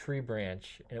 in a tree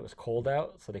branch, and it was cold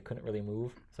out, so they couldn't really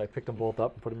move. So I picked them both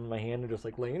up and put them in my hand, and just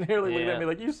like laying there, like looking Yeah. at me,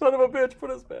 like you son of a bitch,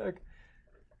 put us back.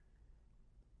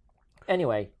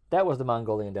 Anyway, that was the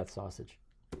Mongolian death sausage,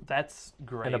 That's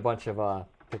great. and a bunch of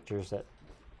pictures that.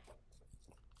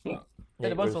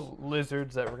 And a bunch of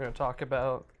lizards that we're going to talk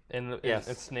about and Yes.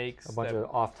 and snakes. A bunch of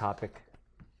off-topic.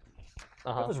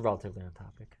 Uh-huh. That was relatively on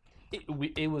topic.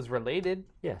 It was related,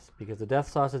 Yes, because the death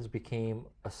sausage became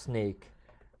a snake.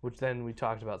 which then we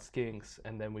talked about skinks,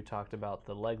 and then we talked about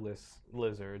the legless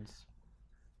lizards,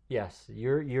 Yes,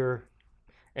 your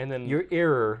and then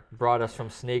error brought us from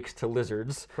snakes to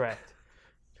lizards. correct.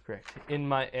 In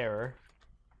my error,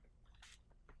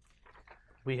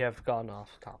 we have gone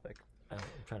off topic. I'm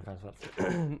trying to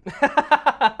find a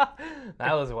spot.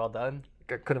 That was well done.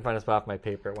 I couldn't find a spot for my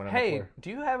paper. It went on the Hey, floor. do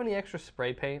you have any extra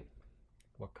spray paint?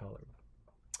 What color?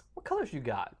 What colors you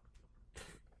got?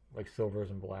 Like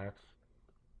silvers and blacks.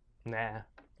 Nah,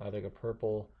 Like a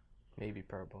purple, maybe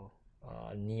purple.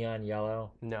 neon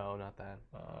yellow, No, not that.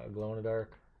 glow in the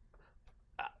dark.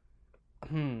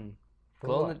 For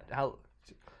Glow in what? the, how?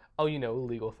 Oh,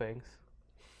 legal things.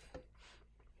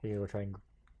 You go try and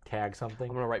tag something.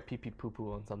 I'm gonna write pee pee poo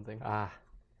poo on something.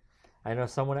 I know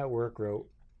someone at work wrote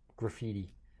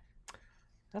graffiti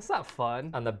That's not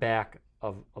fun. on the back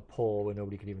of a pole where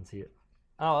nobody could even see it.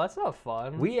 Oh, that's not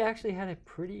fun. We actually had a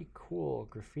pretty cool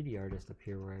graffiti artist up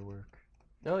here where I work,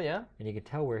 Oh yeah. and you could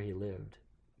tell where he lived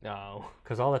No.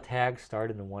 because all the tags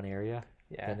started in one area.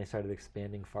 Yeah. Then they started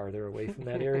expanding farther away from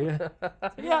that area.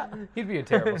 Yeah. He'd be a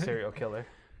terrible serial killer.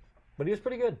 But he was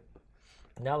pretty good.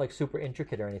 Not like super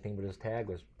intricate or anything, but his tag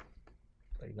was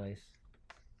like nice.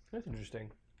 That's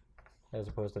interesting. As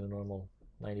opposed to the normal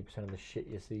 90% of the shit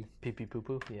you see. Pee pee poo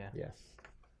poo. Yeah. Yes.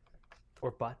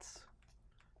 Or butts.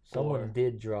 Someone Or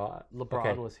did draw.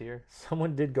 LeBron was here.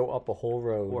 Someone did go up a whole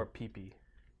road Or pee pee.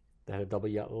 that had a double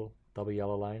yellow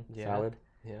line, Yeah. solid,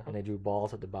 Yeah. and they drew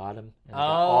balls at the bottom. And they got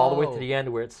all the way to Oh. the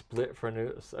end where it split for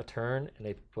a turn, and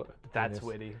they put the That's penis-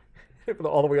 witty. They put it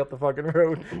all the way up the fucking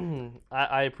road.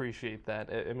 I appreciate that.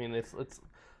 I mean, it's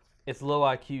low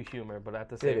IQ humor, but at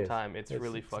the same is. time, it's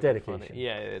really It's fucking dedication. funny.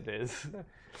 Yeah, it is.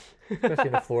 Especially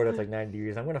in Florida, it's like 90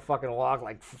 degrees. I'm gonna fucking walk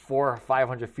like 400 or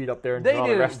 500 feet up there and They draw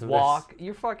the rest didn't of walk. this.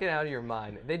 You're fucking out of your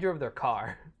mind. They drove their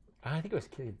car. I think it was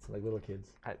kids, like little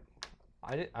kids.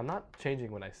 I'm not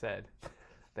changing what I said.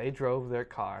 They drove their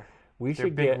car. We Their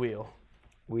should big get wheel.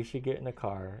 we should get in a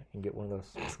car and get one of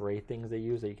those spray things they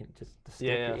use that you can just the stick,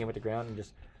 Yeah. you aim at the ground and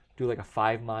just do like a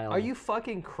 5 mile. Are you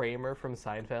fucking Kramer from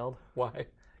Seinfeld? Why?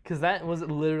 Because that was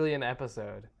literally an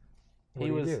episode. What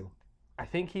do you do? I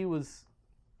think he was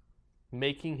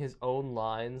making his own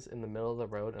lines in the middle of the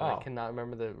road, and Oh. I cannot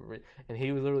remember and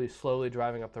he was literally slowly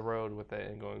driving up the road with it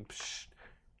and going. Psh,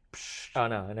 psh. Oh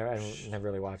no, I never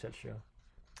really watched that show.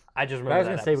 I just But remember. I was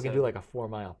that gonna say we can episode. do like a 4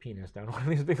 mile penis down one of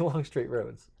these big long straight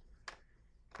roads.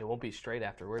 It won't be straight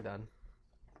after we're done.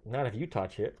 Not if you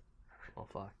touch it. Oh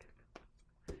fuck.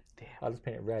 Damn. I'll just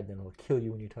paint it red, then it'll kill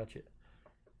you when you touch it.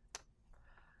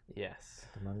 Yes.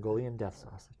 The Mongolian death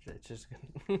sausage. It's just.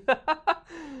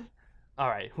 All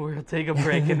right, we'll take a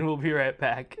break and we'll be right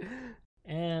back.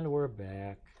 And we're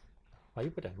back. Wow,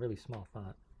 you put that in really small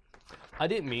font. I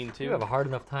didn't mean to. You have a hard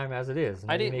enough time as it is.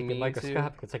 And I then you didn't make it mean to.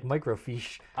 microscopic. It's like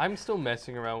microfiche. I'm still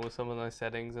messing around with some of my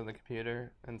settings in the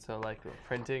computer, and so like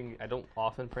printing, I don't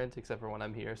often print except for when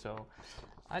I'm here. So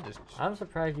I'm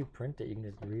surprised you print it. You can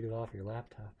just read it off your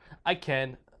laptop. I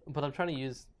can, but I'm trying to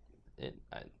use it.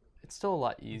 It's still a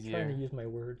lot I'm easier. trying to use my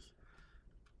words.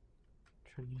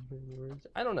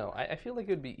 I don't know. I feel like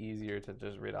it would be easier to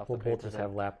just read off We'll the paper. both just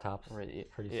have laptops pretty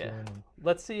Yeah. soon.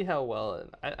 Let's see how well.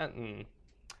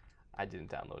 I didn't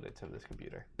download it to this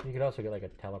computer. You could also get like a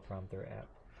teleprompter app.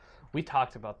 We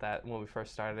talked about that when we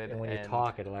first started. And when you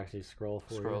talk, it'll actually scroll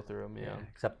for you. scroll through them. Yeah.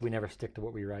 Except we never stick to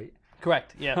what we write.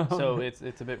 Correct. Yeah. So it's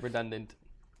a bit redundant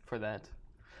for that,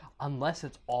 unless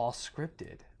it's all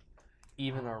scripted,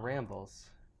 even our rambles.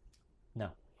 No.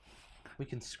 We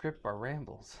can script our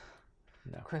rambles.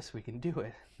 No. Chris, we can do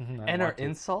it. I don't And our want to.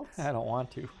 insults, I don't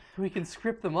want to. we can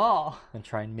script them all. And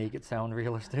try and make it sound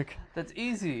realistic. That's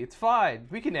easy. It's fine.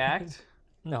 We can act.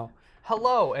 No.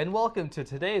 Hello and welcome to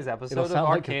today's episode It'll of sound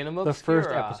like Arcanum the Obscura.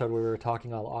 first episode where we were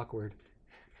talking all awkward.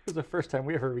 It was the first time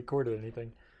we ever recorded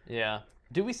anything. Yeah.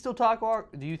 Do we still talk?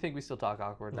 Do you think we still talk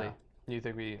awkwardly? No. Do you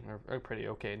think we are pretty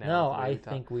okay now? No, the way I we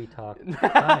talk? think we talk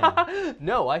fine.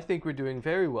 No, I think we're doing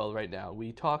very well right now.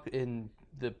 We talk in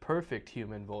the perfect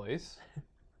human voice.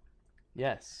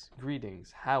 Yes.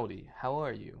 Greetings. Howdy. How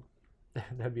are you?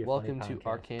 That'd be a Welcome funny to podcast.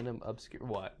 Arcanum Obscura.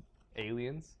 What?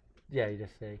 Aliens? Yeah, you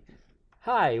just say,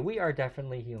 "Hi, we are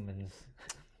definitely humans."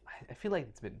 I feel like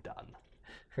it's been done.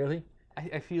 Really?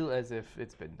 I feel as if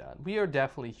it's been done. We are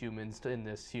definitely humans in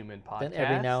this human podcast. Then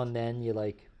every now and then you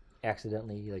like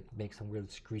accidentally like make some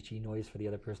weird screechy noise for the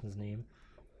other person's name.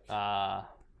 Yeah,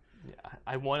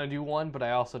 I want to do one, but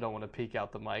I also don't want to peek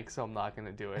out the mic, so I'm not going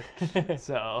to do it.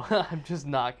 So I'm just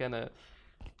not going to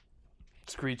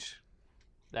screech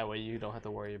That way you don't have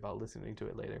to worry about listening to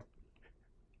it later.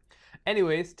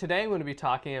 Anyways, today I'm going to be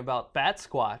talking about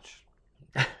Batsquatch.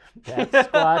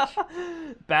 Batsquatch.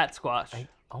 Batsquatch. I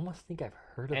almost think I've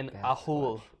heard of And Batsquatch.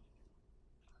 Ahool.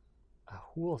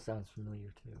 Ahool sounds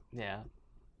familiar too. Yeah.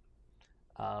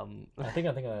 I think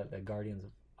I'm thinking of the Guardians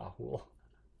of Ahool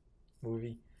movie.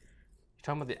 You're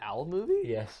talking about the owl movie?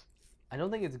 Yes. I don't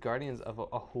think it's Guardians of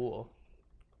Ahool.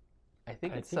 I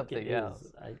think it's something it else.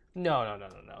 is. No.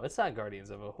 It's not Guardians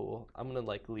of Ahool. I'm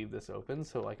gonna leave this open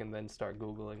so I can then start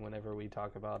Googling whenever we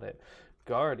talk about it.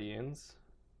 Guardians.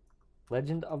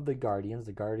 Legend of the Guardians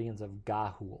of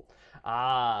Gahool.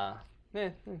 Ah.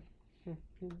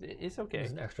 It's okay.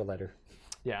 There's an extra letter.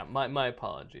 Yeah, my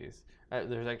apologies.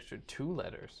 There's extra 2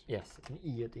 letters. Yes, an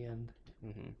E at the end.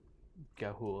 Mm-hmm.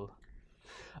 Gahool.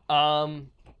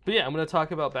 But yeah, I'm going to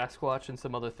talk about Batsquatch and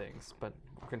some other things. But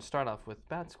we're going to start off with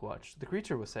Batsquatch. The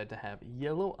creature was said to have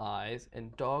yellow eyes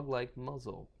and dog-like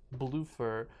muzzle, blue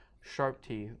fur, sharp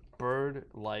teeth,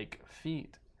 bird-like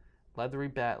feet, leathery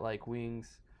bat-like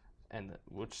wings, and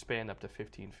which span up to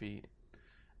 15 feet.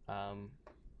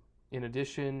 In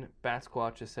addition,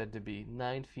 Batsquatch is said to be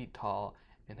 9 feet tall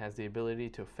and has the ability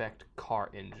to affect car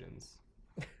engines.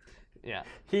 Yeah.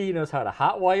 He knows how to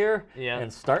hotwire Yeah.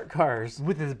 and start cars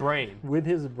With his brain. with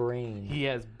his brain. He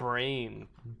has brain.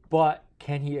 But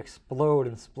can he explode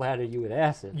and splatter you with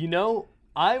acid? You know,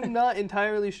 I'm not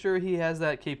entirely sure he has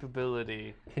that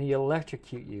capability. Can he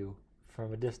electrocute you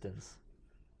from a distance?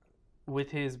 With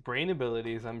his brain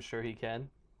abilities, I'm sure he can.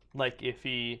 Like if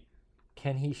he...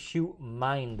 Can he shoot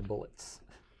mind bullets?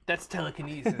 That's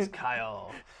telekinesis,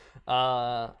 Kyle.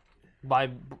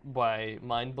 By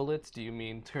mind bullets, do you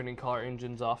mean turning car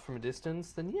engines off from a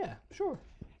distance? Then yeah, sure.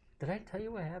 Did I tell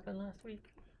you what happened last week?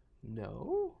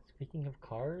 No. Speaking of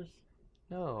cars,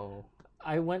 No.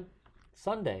 I went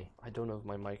Sunday. I don't know if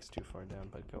my mic's too far down,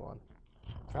 but go on.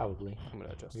 Probably. I'm going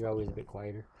to adjust You're it. always a bit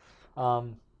quieter.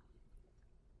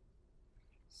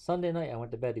 Sunday night, I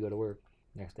went to bed to go to work.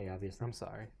 Next day, obviously. I'm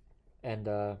sorry. And,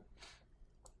 I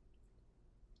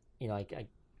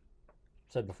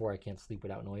said before I can't sleep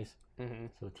without noise. Mm-hmm.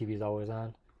 So the TV's always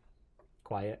on,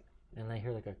 quiet. And I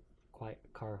hear like a quiet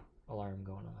car alarm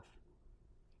going off.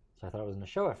 So I thought it was in the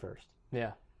show at first.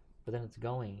 Yeah. But then it's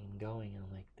going and going. And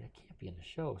I'm like, that can't be in the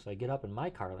show. So I get up and my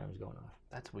car alarm's going off.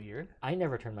 That's weird. I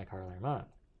never turn my car alarm on.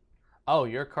 Oh,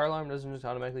 your car alarm doesn't just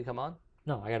automatically come on?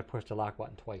 No, I got to push the lock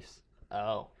button twice.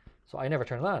 Oh. So I never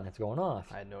turn it on. It's going off.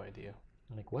 I had no idea.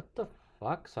 I'm like, what the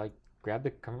fuck? So I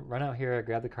run out here, I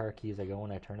grab the car keys, I go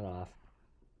and I turn it off.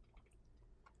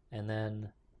 And then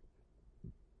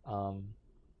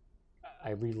I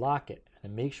relock it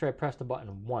and make sure I press the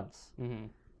button once. Mm-hmm.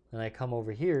 Then I come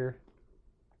over here,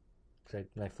 and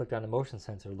I flick on the motion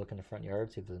sensor, look in the front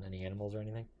yard, see if there's any animals or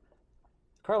anything.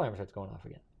 The car alarm starts going off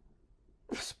again.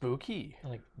 Spooky. I'm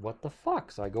like, what the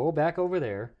fuck? So I go back over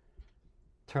there,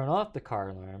 turn off the car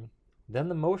alarm, then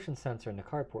the motion sensor in the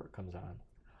carport comes on.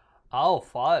 Oh,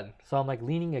 fun. So I'm like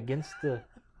leaning against the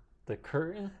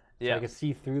curtain, so Yeah. I can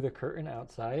see through the curtain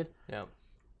outside. Yeah.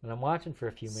 And I'm watching for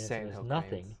a few minutes, and Sandhill there's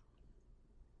nothing. cranes.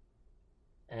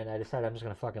 And I decided I'm just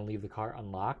gonna fucking leave the car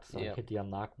unlocked. So Yep. I hit the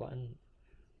unlock button,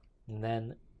 and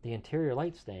then the interior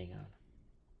light's staying on.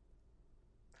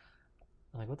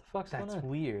 I'm like, what the fuck's That's going on?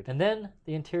 weird. And then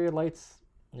the interior lights,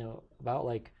 about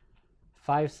like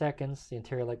 5 seconds, the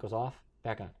interior light goes off,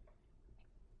 back on.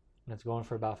 And it's going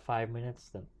for about 5 minutes,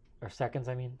 then, or seconds,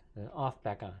 I mean, then off,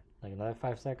 back on. Like another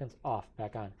 5 seconds, off,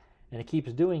 back on. And it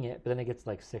keeps doing it, but then it gets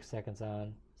like 6 seconds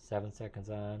on, 7 seconds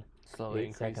on, Slowly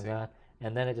 8 seconds increasing. on,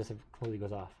 and then it just completely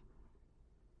goes off.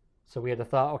 So we had the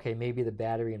thought, okay, maybe the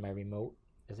battery in my remote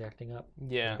is acting up.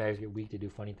 Yeah. The batteries get weak to do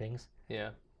funny things. Yeah.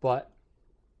 But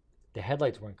the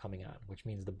headlights weren't coming on, which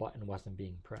means the button wasn't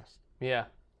being pressed. Yeah.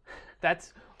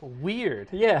 That's weird.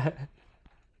 Yeah.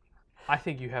 I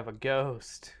think you have a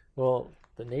ghost. Well,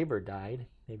 the neighbor died.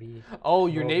 Maybe. Oh,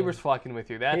 your Well, neighbor's fucking with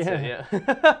you. That's it, Yeah.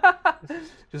 yeah.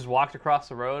 Just walked across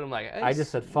the road. I'm like, hey, I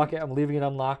just said, fuck it. I'm leaving it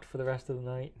unlocked for the rest of the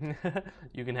night.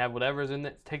 you can have whatever's in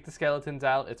it. Take the skeletons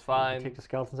out. It's fine. Take the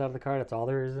skeletons out of the car. That's all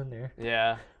there is in there.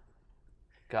 Yeah.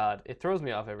 God, it throws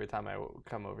me off every time I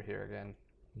come over here again.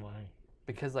 Why?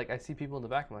 Because, I see people in the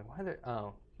back. I'm like, why are they...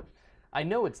 Oh. I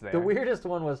know it's there. The weirdest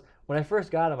one was when I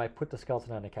first got him, I put the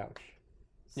skeleton on the couch,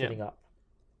 sitting up.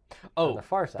 On Oh, the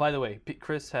far side. by the way,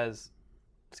 Chris has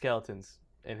skeletons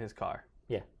in his car.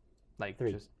 Yeah. Like,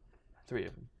 3. just 3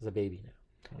 of them. There's a baby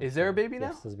now. Is there a baby now?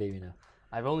 Yes, there's a baby now.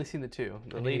 I've only seen the 2. The I need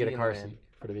to lady get a and car the man. seat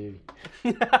for the baby.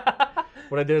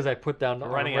 What I did is I put down the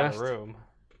Running out of armrest room.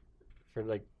 for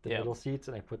the Yeah. middle seats,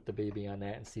 and I put the baby on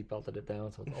that and seat belted it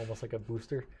down, so it's almost like a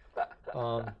booster.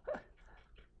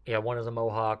 Yeah, one is a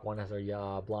mohawk, one has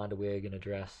a blonde wig and a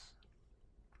dress.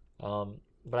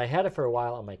 But I had it for a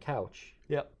while on my couch,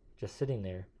 Yep. just sitting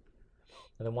there.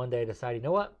 And then one day I decided, you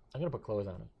know what? I'm gonna put clothes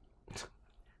on him.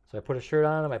 So I put a shirt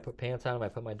on him, I put pants on him, I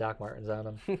put my Doc Martens on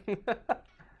him, and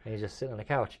he's just sitting on the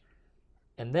couch.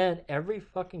 And then every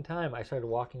fucking time I started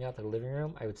walking out to the living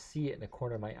room, I would see it in the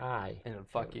corner of my eye. And it'd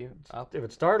fuck you up. It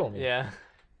would startle me. Yeah.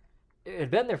 It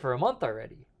had been there for a month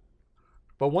already.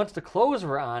 But once the clothes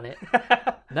were on it,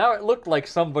 now it looked like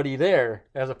somebody there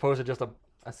as opposed to just a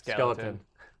skeleton.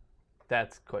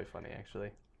 That's quite funny,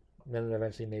 actually. And then it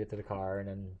eventually made it to the car, and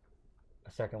then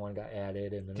a second one got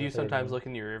added. And then Do you sometimes look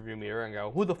in your rearview mirror and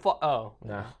go, "Who the fuck?" Oh,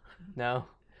 No. no.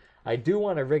 I do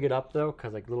want to rig it up though,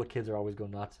 because like little kids are always go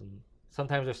nuts, and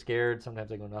sometimes they're scared, sometimes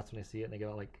they go nuts when they see it and they get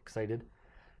all like excited.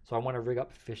 So I want to rig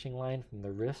up a fishing line from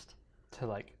the wrist To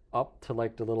like up to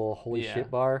like the little holy Yeah.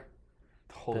 shit bar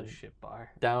holy The- shit bar.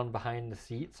 down behind the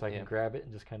seat, so I Yeah. can grab it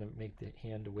and just kind of make the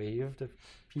hand wave to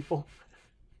people.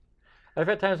 I've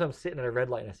had times I'm sitting at a red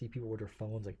light and I see people with their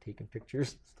phones like taking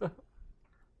pictures and stuff.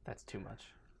 That's too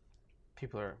much.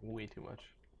 People are way too much.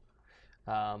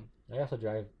 I also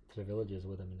drive to the villages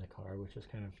with them in the car, which is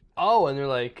kind of Oh, and they're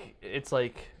like, it's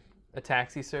like a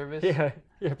taxi service. yeah,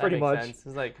 That pretty makes much. sense.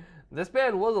 It's like, this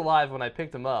man was alive when I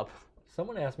picked him up.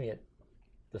 Someone asked me at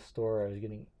the store, I was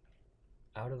getting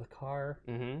out of the car.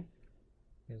 Mm-hmm.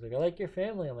 He was like, "I like your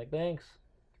family." I'm like, "Thanks."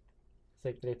 It's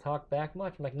like, "Do they talk back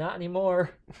much?" I'm like, "Not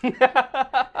anymore."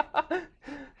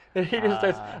 And he just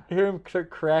starts, I hear him start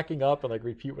cracking up and like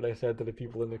repeat what I said to the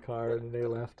people in the car, and then they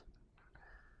left.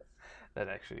 That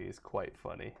actually is quite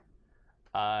funny.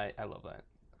 I love that.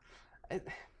 I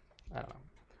don't know.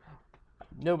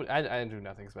 Nobody, I do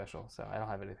nothing special, so I don't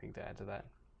have anything to add to that.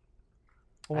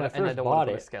 Well, when I And first don't want bought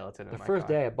to put a it, skeleton in the my first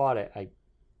car. day I bought it, I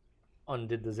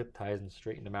undid the zip ties and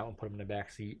straightened them out and put them in the back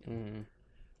seat. Mm.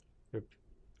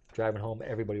 Driving home,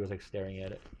 everybody was like staring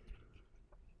at it.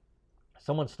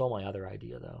 Someone stole my other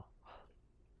idea though.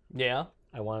 Yeah.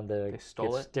 I wanted They to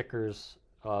stole get it? stickers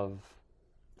of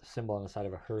the symbol on the side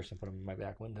of a hearse and put them in my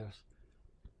back windows.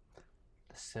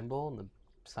 The symbol on the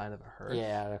side of a hearse.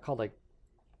 Yeah, they're called like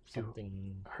Do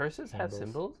something. Hearses have handles.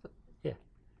 symbols? Yeah.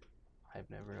 I've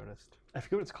never noticed. I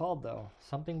forget what it's called though.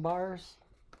 Something bars.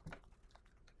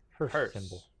 Hearse, Hearse.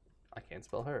 symbol. I can't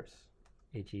spell hearse.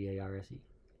 Hearse.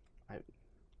 I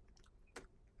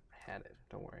had it.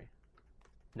 Don't worry.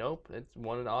 Nope. It's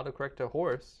wanted autocorrect to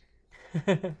horse.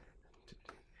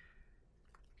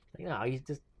 No, he's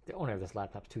just the owner of this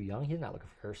laptop's too young. He's not looking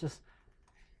for hearses.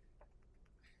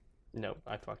 Nope.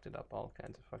 I fucked it up. All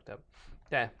kinds of fucked up.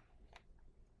 Yeah.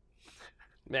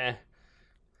 Meh.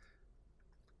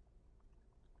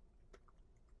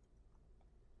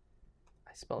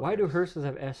 I spelled Why do hearse. hearses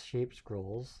have S-shaped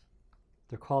scrolls?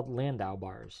 They're called Landau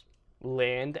bars.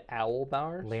 Land owl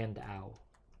bars? Landau.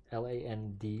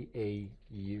 Landau.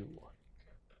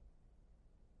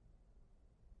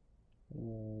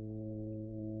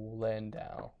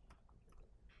 Landau.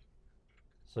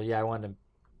 So yeah, I wanted to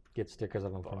get stickers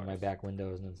of them from my Bars. back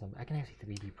windows and then some. I can actually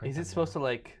 3D print Is them it supposed now. to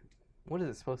like? What is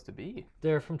it supposed to be?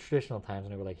 They're from traditional times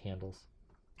when they were like handles.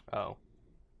 Oh.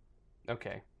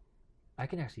 Okay. I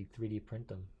can actually 3D print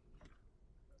them.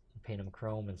 And paint them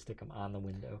chrome and stick them on the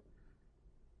window.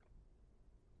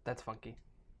 That's funky.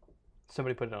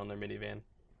 Somebody put it on their minivan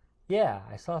Yeah,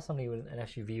 I saw somebody with an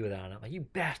SUV with it on it. I'm like, you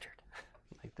bastard.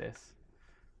 like this.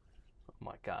 Oh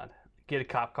my god. Get a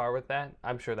cop car with that?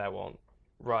 I'm sure that won't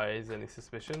rise any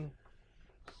suspicion.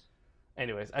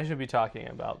 Anyways, I should be talking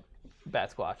about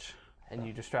Batsquatch, and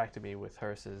you distracted me with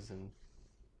hearses and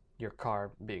your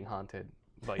car being haunted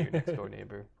by your next door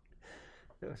neighbor.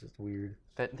 That was just weird.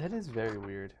 That is very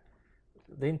weird.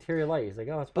 The interior light is like,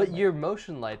 oh, it's But fun. your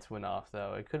motion lights went off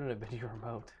though. It couldn't have been your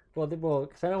remote. Well,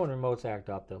 because I know when remotes act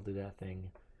up, they'll do that thing.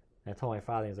 And I told my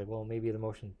father, he's like, well, maybe the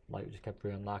motion light just kept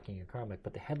unlocking your car. I'm like,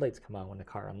 but the headlights come on when the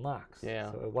car unlocks. Yeah.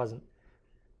 So it wasn't.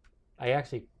 I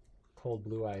actually told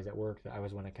Blue Eyes at work that I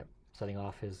was when I kept setting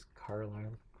off his car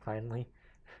alarm, finally.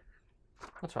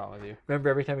 What's wrong with you? Remember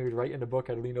every time he would write in the book,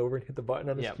 I'd lean over and hit the button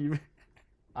on his Yep. keyboard?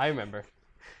 I remember.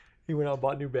 He went out and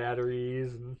bought new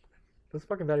batteries, and those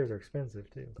fucking batteries are expensive,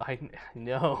 too. I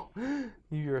know.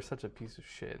 You're such a piece of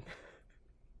shit.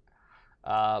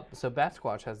 So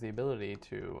Batsquatch has the ability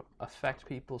to affect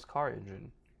people's car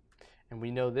engine. And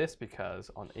we know this because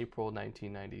on April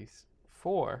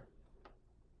 1994,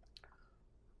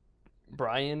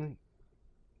 Brian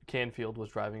Canfield was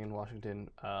driving in Washington,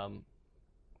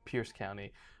 Pierce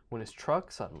County, when his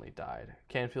truck suddenly died.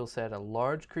 Canfield said a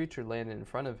large creature landed in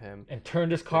front of him. And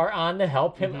turned his car on to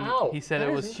help him out. He said That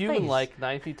it is was nice. human-like,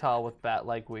 9 feet tall, with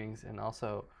bat-like wings, and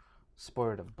also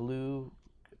sported a blue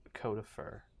coat of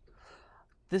fur.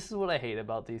 This is what I hate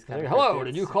about these kind Like, of hello, cryptids.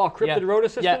 did you call cryptid road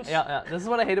assistance? Yeah. This is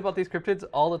what I hate about these cryptids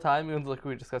all the time. And like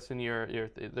we discussed in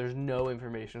there's no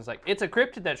information. It's like, it's a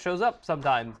cryptid that shows up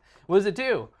sometimes. What does it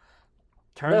do?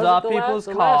 Turns off people's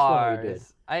the last one we did.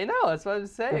 cars. I know, that's what I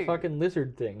was saying. The fucking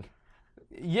lizard thing.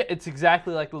 Yeah, it's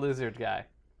exactly like the lizard guy.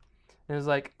 And it was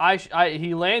like,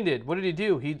 he landed. What did he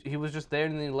do? He was just there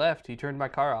and then he left. He turned my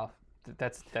car off.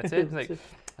 That's it. It's like,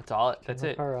 that's all. That's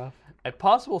it. Car off. A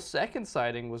possible second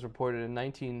sighting was reported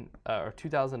in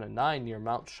 2009 near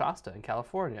Mount Shasta in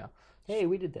California. Hey,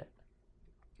 we did that.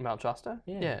 Mount Shasta?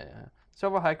 Yeah.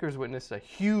 Several hikers witnessed a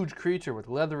huge creature with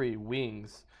leathery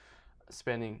wings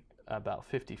spanning about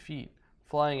 50 feet,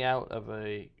 flying out of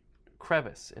a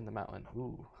crevice in the mountain.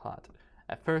 Ooh, hot.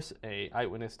 At first, a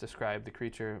eyewitness described the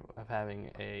creature of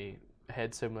having a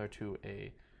head similar to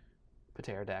a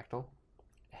pterodactyl.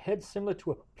 Head similar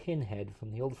to a pinhead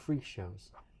from the old freak shows.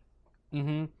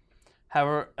 Mm-hmm.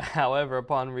 However,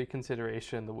 upon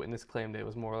reconsideration, the witness claimed it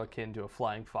was more akin to a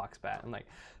flying fox bat. I'm like,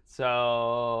 so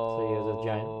he was a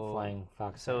giant flying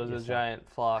fox. So it was a giant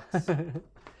fox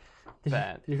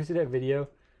bat. Did you see that video?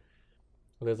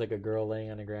 Well, there's like a girl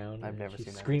laying on the ground. I've never she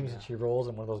seen that screams video. and she rolls,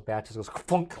 and one of those batches goes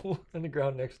funk on the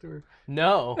ground next to her.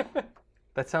 No.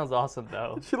 That sounds awesome,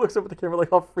 though. She looks up at the camera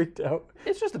like all freaked out.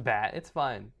 It's just a bat. It's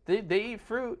fine. They eat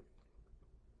fruit.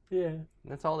 Yeah.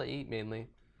 That's all they eat mainly.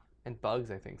 And bugs,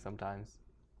 I think, sometimes.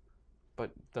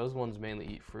 But those ones mainly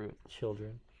eat fruit.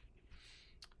 Children.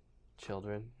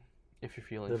 If you're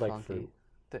feeling They're funky. like fruit.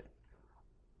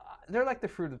 They're like the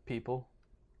fruit of people.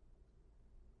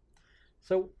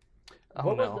 So, Oh,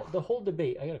 what no. was the whole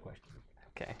debate? I got a question.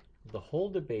 Okay. The whole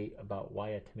debate about why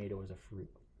a tomato is a fruit.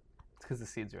 It's because the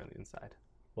seeds are on the inside.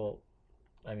 Well,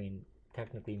 I mean,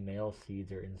 technically male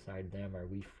seeds are inside them. Are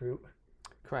we fruit?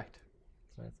 Correct.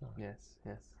 So I thought. Yes.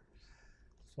 Just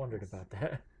wondered about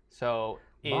that. So,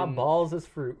 My balls is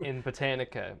fruit. in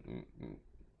Botanica,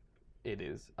 it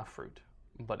is a fruit.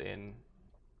 But in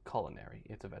culinary,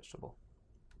 it's a vegetable.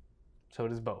 So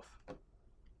it is both.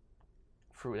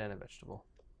 Fruit and a vegetable.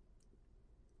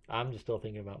 I'm just still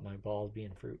thinking about my balls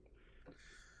being fruit.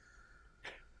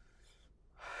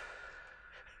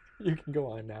 You can go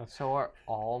on now. So are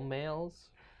all males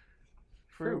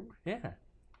fruit? Yeah.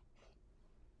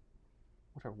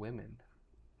 What are women?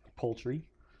 Poultry.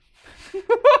 You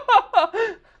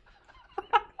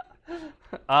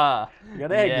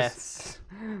got eggs.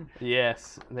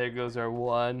 Yes. There goes our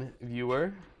one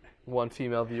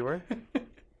female viewer.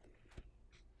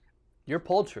 You're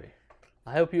poultry.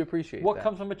 I hope you appreciate What that.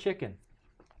 comes from a chicken?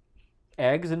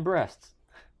 Eggs and breasts.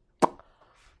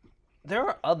 There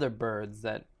are other birds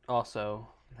that also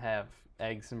have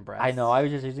eggs and breasts. I know. I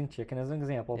was just using chicken as an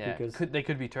example Yeah, because they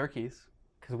could be turkeys.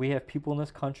 we have people in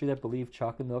this country that believe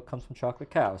chocolate milk comes from chocolate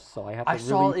cows. So I have to I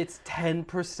saw it's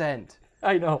 10%.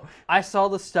 I know. I saw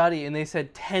the study and they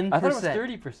said 10%. I thought it was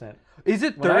 30%. Is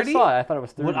it 30? When I saw it, I thought it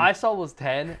was 30. What I saw was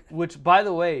 10, which, by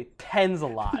the way, 10's a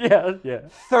lot. Yeah.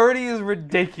 30 is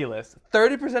ridiculous.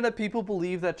 30% of people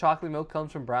believe that chocolate milk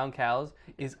comes from brown cows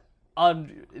is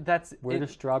Where does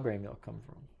strawberry milk come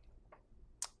from?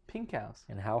 pink cows.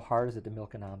 And how hard is it to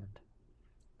milk an almond?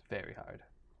 Very hard.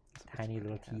 Tiny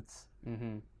little teats.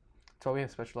 Mm-hmm. That's why we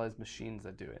have specialized machines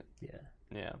that do it.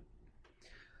 Yeah.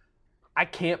 I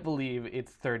can't believe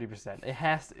it's 30%. It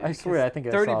has to. I swear, I think I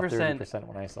saw 30%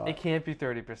 when I saw It it. can't be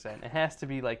 30%. It has to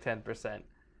be like 10%.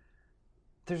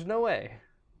 There's no way.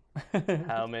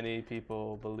 How many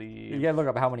people believe You gotta look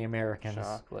up how many Americans.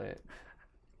 chocolate?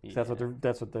 That's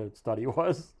what the study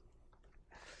was.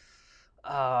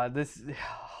 This.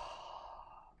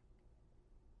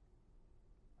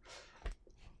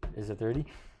 Is it 30?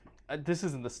 This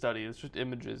isn't the study. It's just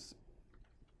images.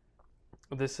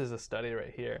 This is a study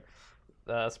right here.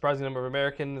 Surprising number of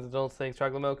American adults think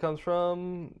chocolate milk comes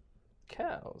from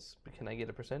cows. But can I get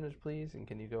a percentage, please? And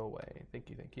can you go away? Thank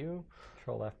you.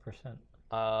 Control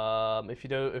F%. If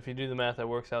you do the math, that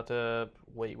works out to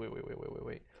wait.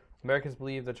 Americans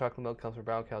believe that chocolate milk comes from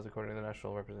brown cows, according to the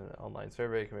National Representative Online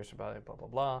Survey commissioned by blah blah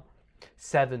blah.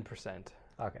 7%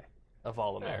 Okay. of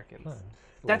all Americans. Well,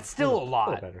 That's still a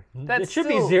lot. better. That It should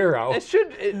be 0. It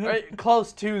should right,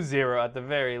 close to 0 at the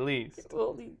very least.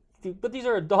 Well, but these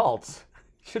are adults.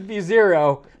 Should be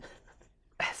 0.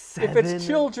 If it's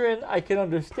children, I can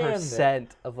understand that.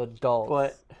 7% of adults.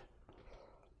 But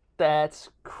that's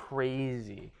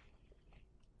crazy.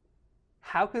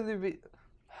 How could there be?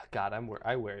 God,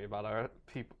 I worry about our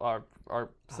people, our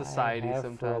society I have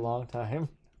sometimes. for a long time.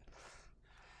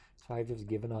 So I've just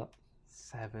given up.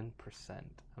 7%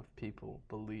 of people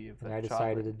believe that And I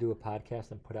decided to do a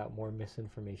podcast and put out more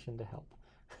misinformation to help.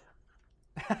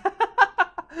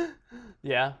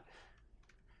 Yeah.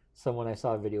 I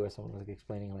saw a video where someone was like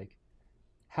explaining like,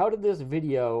 how did this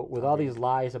video with all these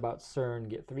lies about CERN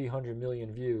get 300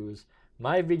 million views?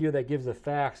 My video that gives the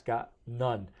facts got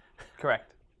none.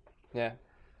 Correct. Yeah.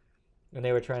 And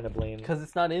they were trying to blame... Because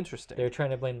it's not interesting. They were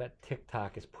trying to blame that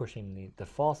TikTok is pushing the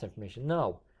false information.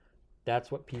 No.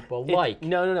 That's what people like.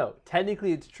 No.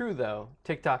 Technically, it's true, though.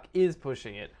 TikTok is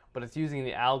pushing it, but it's using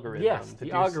the algorithm to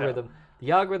do algorithm. so.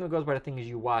 The algorithm goes by the things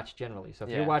you watch generally. So if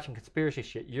Yeah. you're watching conspiracy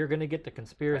shit, you're going to get the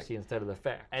conspiracy instead of the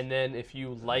facts. And then if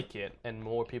you like it and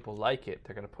more people like it,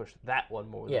 they're going to push that one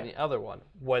more than Yeah. the other one,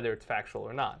 whether it's factual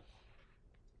or not.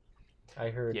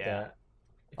 I heard that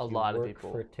if a you lot of work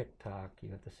people for TikTok, you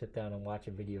have to sit down and watch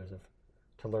videos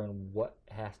to learn what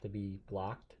has to be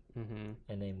blocked. Mm-hmm.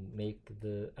 And they make I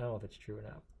don't know if it's true or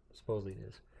not. Supposedly it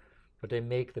is. But they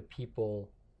make the people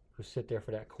who sit there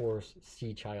for that course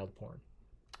see child porn.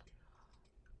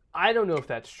 I don't know if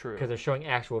that's true. Because they're showing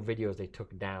actual videos they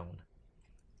took down.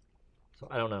 So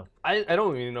I don't know. I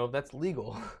don't even know if that's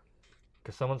legal.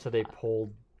 Because someone said they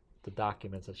pulled the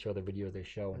documents that show the videos they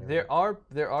show. And There are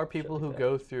people like who that.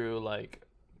 go through, like,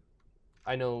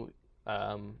 I know,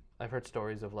 I've heard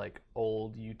stories of, like,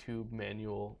 old YouTube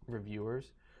manual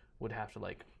reviewers would have to,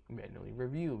 like, manually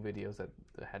review videos that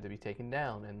had to be taken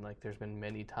down. And, like, there's been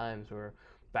many times where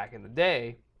back in the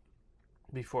day,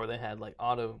 before they had, like,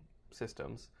 auto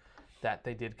systems, that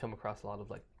they did come across a lot of,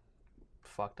 like,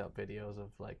 fucked up videos of,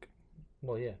 like,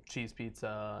 cheese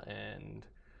pizza and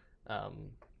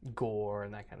gore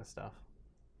and that kind of stuff.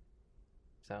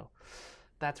 So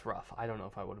that's rough. I don't know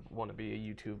if I would want to be a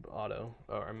YouTube auto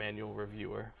or a manual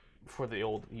reviewer for the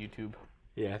old YouTube.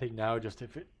 Yeah, I think now just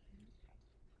if it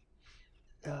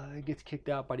gets kicked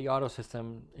out by the auto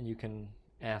system and you can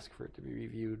ask for it to be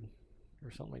reviewed or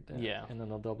something like that. Yeah. And then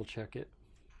they'll double check it.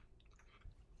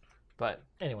 But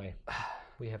anyway,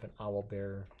 we have an owl,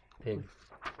 bear, pig.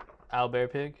 Owl, bear,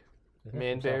 pig? Isn't that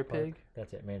Man, from bear, South Park? pig?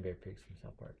 That's it, man, bear, pigs from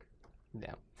South Park.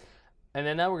 Yeah. And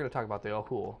then now we're going to talk about the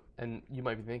Ahool. And you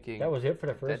might be thinking... That was it for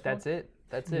the first one? That's it.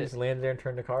 That's you it. just landed there and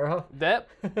turned the car off? That.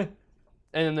 And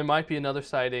then there might be another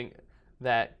sighting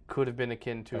that could have been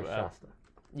akin to... Shasta.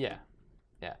 Yeah.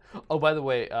 Yeah. Oh, by the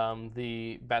way,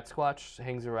 the Batsquatch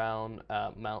hangs around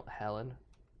Mount Helena.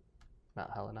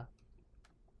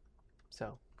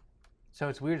 So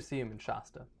it's weird to see him in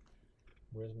Shasta.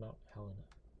 Where's Mount Helena?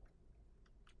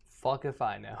 Fuck if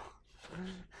I know.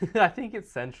 I think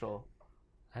it's central.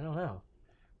 I don't know.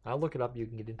 I'll look it up. You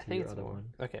can get into your other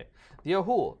one. Okay. The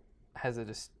Ahool has a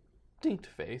distinct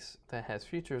face that has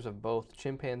features of both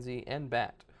chimpanzee and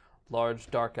bat. Large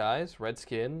dark eyes, red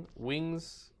skin,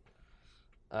 wings,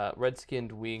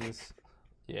 red-skinned wings.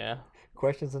 Yeah.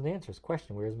 Questions and answers.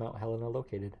 Question, where is Mount Helena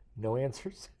located? No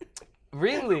answers.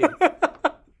 Really?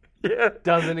 Yeah.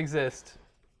 Doesn't exist.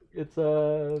 It's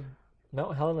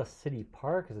Mount Helena City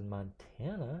Park is in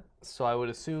Montana. So I would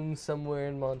assume somewhere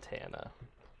in Montana.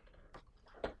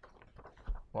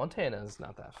 Montana is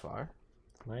not that far.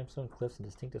 Limestone cliffs and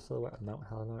distinctive silhouette of Mount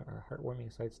Helena are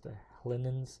heartwarming sights to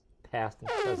Helenans past and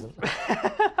present.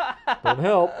 Don't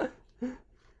help.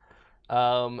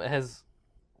 It has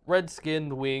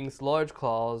red-skinned wings, large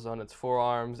claws on its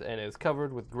forearms, and is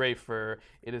covered with gray fur.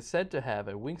 It is said to have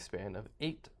a wingspan of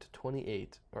 18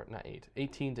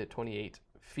 to 28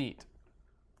 feet,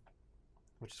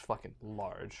 which is fucking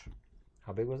large.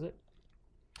 How big was it?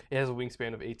 It has a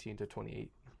wingspan of 18 to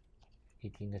 28.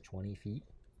 18 to 20 feet?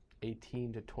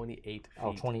 18 to 28 feet.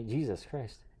 Oh, 20. Jesus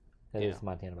Christ. That is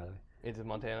Montana, by the way. It's in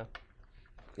Montana?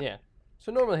 Yeah.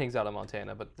 So normally hangs out in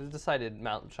Montana, but they decided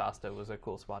Mount Shasta was a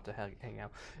cool spot to hang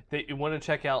out. They want to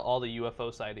check out all the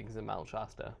UFO sightings in Mount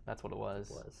Shasta. That's what it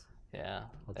was. Yeah.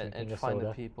 And find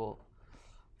the people.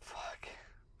 Fuck.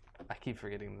 I keep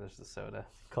forgetting there's the soda.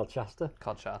 Called Shasta?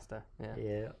 Called Shasta, yeah.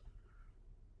 Yeah.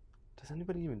 Does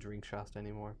anybody even drink Shasta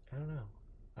anymore? I don't know.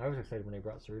 I was excited when they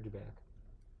brought Surge back.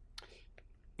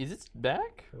 Is it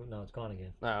back? Oh, no, it's gone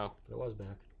again. No. But it was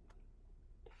back.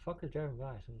 The fuck is driving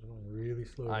by? Something's going really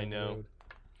slow. I know.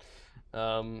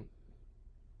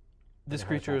 This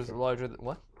creature is larger than...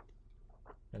 What?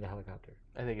 And a helicopter.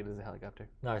 I think it is a helicopter.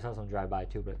 No, I saw someone drive by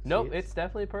too, but... Nope, it's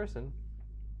definitely a person.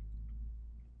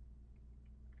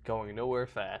 Going nowhere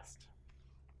fast.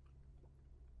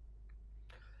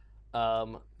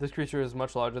 This creature is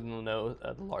much larger than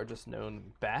the largest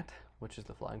known bat, which is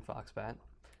the flying fox bat.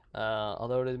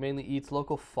 Although it mainly eats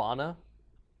local fauna,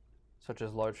 such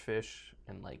as large fish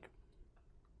and, like,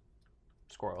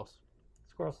 squirrels.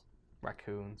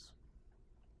 Raccoons.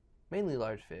 Mainly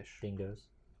large fish. Dingoes.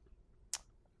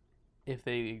 I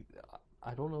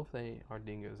don't know if they are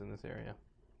dingoes in this area.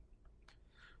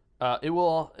 It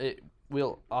will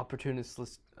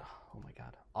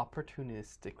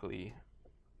opportunistically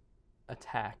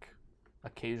attack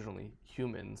occasionally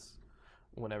humans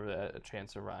whenever a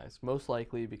chance arises. Most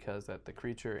likely because that the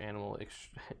creature animal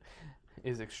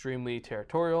is extremely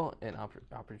territorial and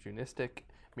opportunistic,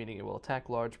 meaning it will attack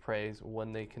large prey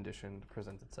when the condition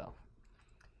presents itself.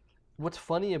 What's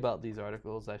funny about these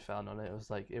articles I found on it was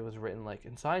like it was written like,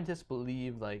 and scientists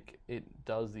believe like it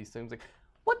does these things. Like,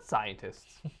 what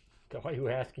scientists? Why are you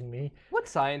asking me? What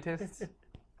scientists?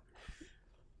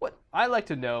 What I like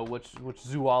to know which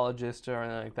zoologist or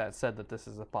anything like that said that this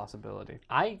is a possibility.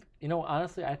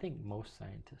 Honestly, I think most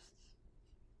scientists.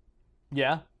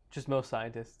 Yeah, just most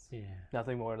scientists. Yeah.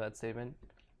 Nothing more to that statement.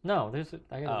 No,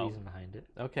 I got a reason behind it.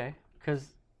 Okay.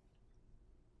 Because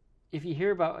if you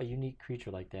hear about a unique creature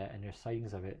like that and there's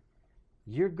sightings of it,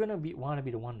 you're gonna want to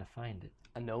be the one to find it.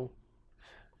 I know.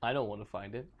 I don't want to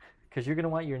find it. Because you're gonna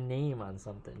want your name on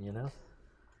something, you know.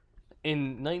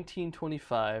 In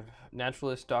 1925,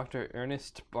 naturalist Dr.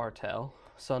 Ernest Bartel,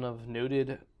 son of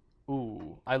noted,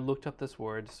 I looked up this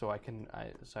word so I could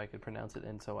pronounce it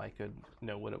and so I could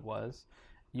know what it was.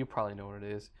 You probably know what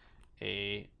it is.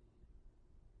 A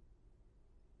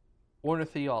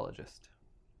ornithologist.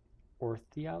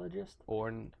 Ornithologist?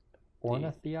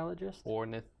 Ornithologist.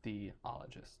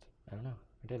 Ornithologist. I don't know.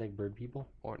 Are they like bird people?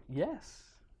 Yes.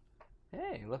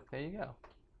 Hey, look, there you go.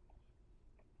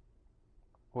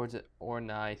 Or is it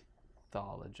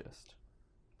ornithologist?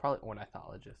 Probably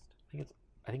ornithologist. I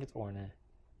think it's ornithologist.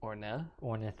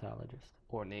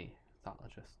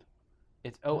 Ornithologist.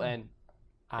 It's O-N.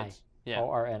 I. Yeah.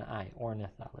 O-R-N-I.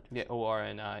 Ornithologist. Yeah,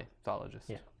 O-R-N-I. Thologist.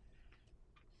 Yeah.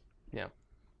 Yeah.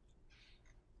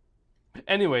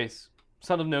 Anyways,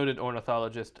 son of noted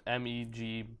ornithologist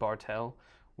M.E.G. Bartel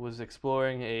was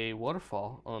exploring a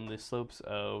waterfall on the slopes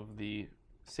of the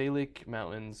Salik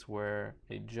Mountains where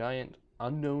a giant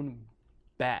unknown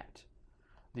bat,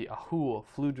 the Ahool,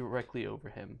 flew directly over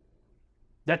him.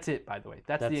 That's it, by the way.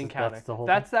 That's the encounter. That's the whole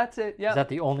That's it. Yeah. Is that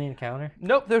the only encounter?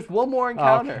 Nope. There's one more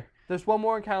encounter. Okay. There's one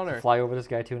more encounter. So fly over this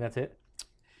guy too, and that's it.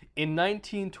 In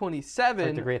 1927.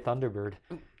 Like the Great Thunderbird.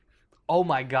 Oh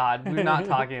my God, we're not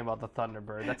talking about the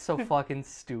Thunderbird. That's so fucking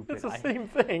stupid. It's the same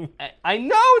thing. I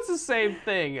know it's the same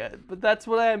thing, but that's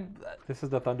what I'm. This is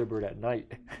the Thunderbird at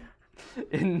night.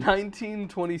 In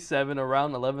 1927,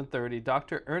 around 11:30,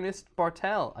 Dr. Ernest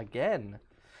Bartel again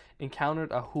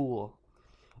encountered Ahool.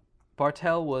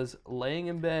 Bartel was laying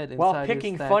in bed inside while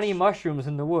picking his funny mushrooms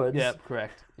in the woods. Yep,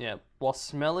 correct. Yep, while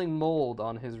smelling mold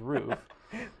on his roof.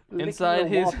 Inside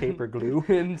his wallpaper glue.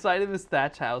 Inside of his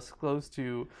thatch house, close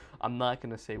to, I'm not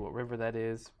gonna say what river that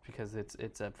is because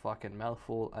it's a fucking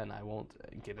mouthful and I won't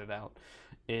get it out.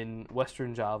 In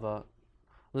Western Java,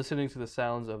 listening to the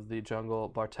sounds of the jungle,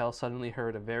 Bartel suddenly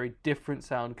heard a very different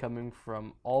sound coming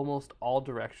from almost all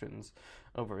directions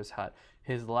over his hut.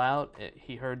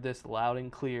 He heard this loud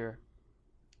and clear,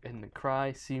 and the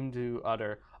cry seemed to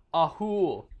utter,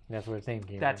 Ahool. That's where its name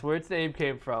came from. That's where its name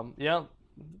came from. Yep.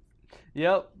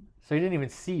 So he didn't even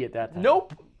see it that time?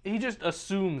 Nope. He just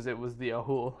assumes it was the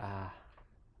Ahool. Ah.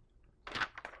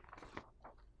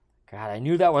 God, I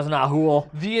knew that wasn't Ahool.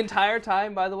 The entire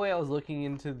time, by the way, I was looking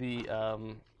into the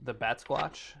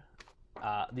Batsquatch.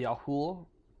 The Ahool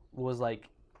was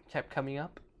kept coming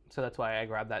up, so that's why I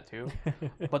grabbed that too.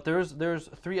 But there's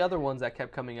 3 other ones that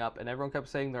kept coming up, and everyone kept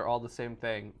saying they're all the same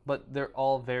thing, but they're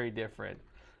all very different,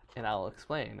 and I'll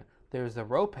explain. There's the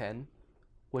ropen,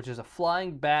 which is a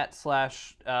flying bat /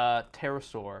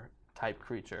 pterosaur type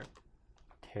creature.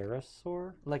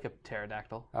 Pterosaur? Like a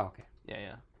pterodactyl. Oh, okay.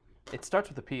 Yeah. It starts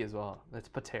with a P as well. It's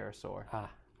pterosaur.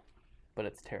 But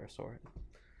it's pterosaur.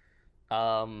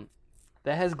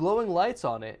 That has glowing lights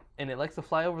on it, and it likes to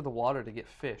fly over the water to get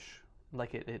fish.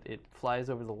 Like it flies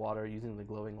over the water using the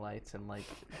glowing lights and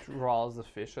draws the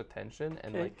fish attention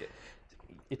and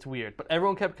it's weird. But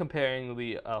everyone kept comparing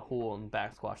the Ahool and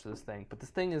Batsquatch to this thing. But this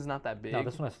thing is not that big. No,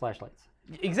 this one has flashlights.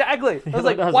 Exactly. I was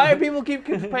like, why are people keep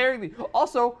comparing these?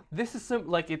 Also, this is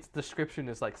its description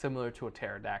is similar to a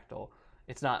pterodactyl.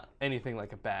 It's not anything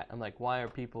like a bat. I'm like, why are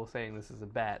people saying this is a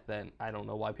bat? Then I don't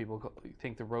know why people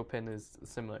think the ropen is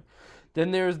similar.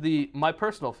 Then there's my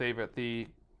personal favorite, the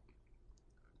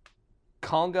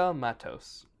Conga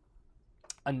matos,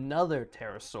 another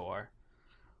pterosaur,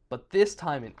 but this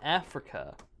time in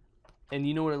Africa. And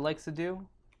you know what it likes to do?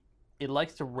 It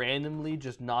likes to randomly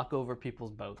just knock over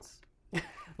people's boats.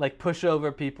 Push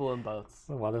over people in boats.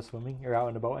 While they're swimming? Or out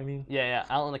in a boat, I mean? Yeah,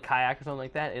 out in a kayak or something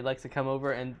like that. It likes to come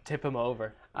over and tip them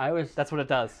over. That's what it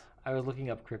does. I was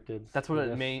looking up cryptids. That's what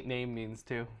its name means,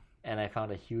 too. And I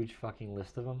found a huge fucking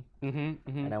list of them.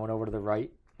 Mm-hmm. And I went over to the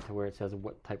right to where it says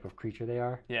what type of creature they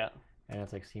are. Yeah. And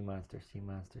it's like sea monster, sea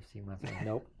monster, sea monster.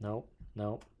 Nope.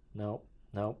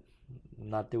 I'm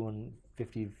not doing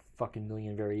 50 fucking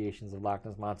million variations of Loch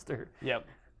Ness Monster. Yep.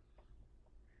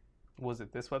 Was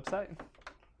it this website?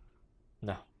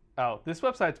 No. Oh, this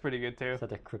website's pretty good too. Is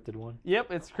that the cryptid one? Yep,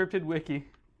 it's Cryptid Wiki.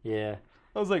 Yeah.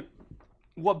 I was like,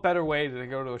 what better way to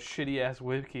go to a shitty ass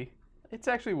wiki? It's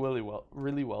actually really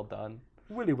well done.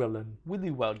 Really well done.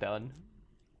 Really well done.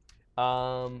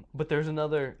 But there's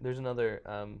another. Was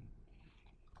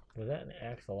that an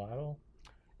axolotl?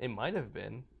 It might have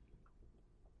been.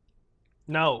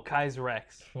 No, Kai's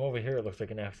Rex. From over here, it looks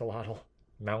like an axolotl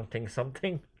mounting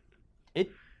something.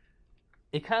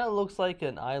 It kind of looks like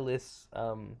an eyeless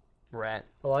rat.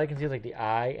 Well, I can see like the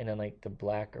eye and then like the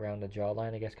black around the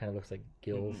jawline. I guess kind of looks like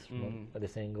gills from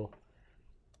this angle.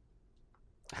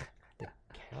 The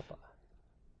kappa.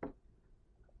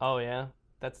 Oh yeah,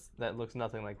 that looks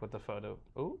nothing like what the photo.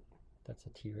 Ooh, that's a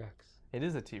T-Rex. It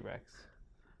is a T-Rex.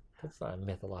 That's not a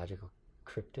mythological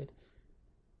cryptid.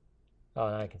 Oh,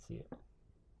 now I can see it.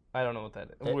 I don't know what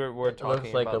that is. We're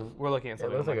talking like about. We're looking at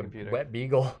something on my computer. It looks like a wet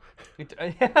beagle.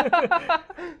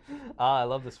 I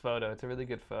love this photo. It's a really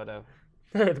good photo.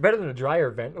 It's better than a dryer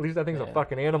vent. At least that thing's a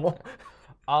fucking animal.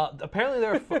 Apparently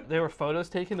there were photos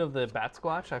taken of the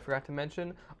Batsquatch. I forgot to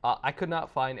mention. I could not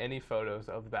find any photos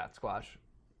of the Batsquatch.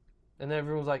 And then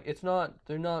everyone was like,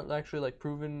 they're not actually like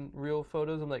proven real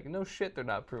photos. I'm like, no shit, they're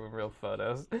not proven real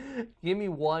photos. Give me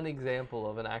one example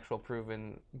of an actual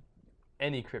proven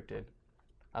any cryptid.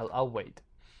 I'll wait.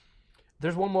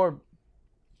 There's one more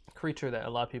creature that a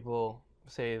lot of people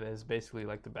say is basically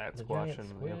like the Batsquatch and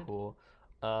the Ahool.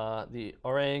 The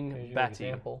orang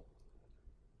batty.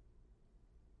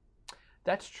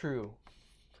 That's true.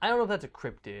 I don't know if that's a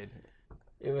cryptid.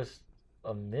 It was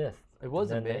a myth. It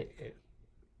was a myth,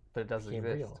 but it doesn't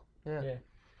exist. Real. Yeah.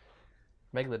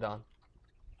 Megalodon.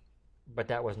 But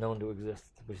that was known to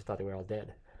exist. We just thought they were all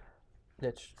dead.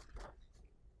 That's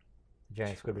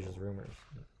giant squid was just rumors.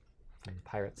 And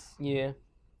pirates. Yeah.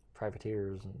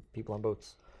 Privateers and people on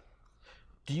boats.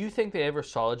 Do you think they ever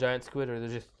saw a giant squid, or they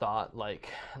just thought, like,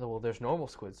 well, there's normal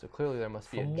squids, so clearly there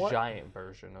must be giant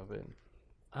version of it?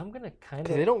 I'm going to kind of...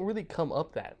 Because they don't really come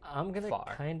up that far. I'm going to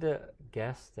kind of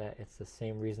guess that it's the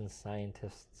same reason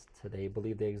scientists today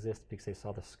believe they exist, because they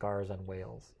saw the scars on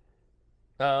whales.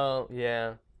 Oh,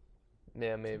 yeah.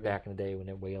 Yeah, maybe. So back in the day when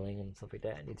they're whaling and stuff like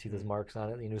that, and you'd see those marks on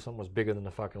it, and you knew something was bigger than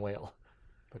the fucking whale.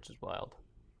 Which is wild.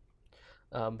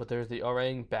 But there's the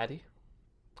orang batty.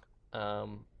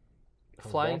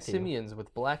 Flying simians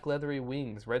with black leathery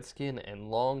wings, red skin,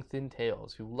 and long thin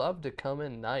tails who love to come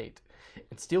at night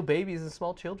and steal babies and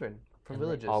small children from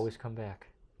villages. They always come back.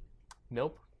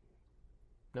 Nope,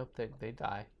 they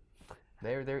die.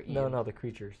 They're eaten. No, the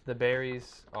creatures. The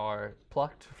berries are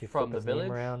plucked from the village.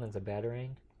 Name around as a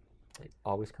battering, they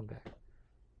always come back.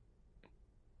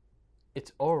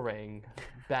 It's orang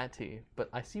batty, but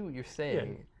I see what you're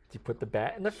saying. Yeah. You put the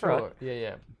bat in the front. Sure.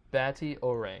 Yeah. Batty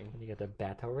orang. And you get the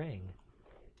batarang.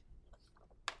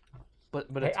 But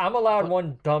hey, I'm allowed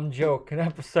one dumb joke an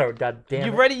episode. God damn it!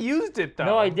 You've already used it though.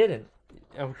 No, I didn't.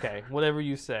 Okay, whatever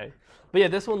you say. But yeah,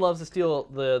 this one loves to steal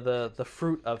the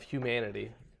fruit of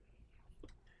humanity.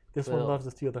 This one loves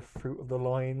to steal the fruit of the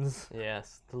loins.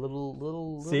 Yes, the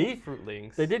little See?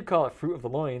 Fruitlings. They did call it fruit of the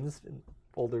loins in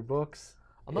older books.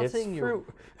 I'm not saying fruit.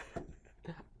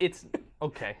 It's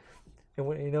okay. And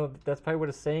when, that's probably what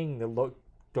it's saying.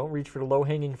 Don't reach for the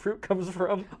low-hanging fruit comes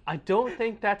from. I don't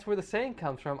think that's where the saying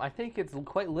comes from. I think it's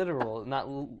quite literal, not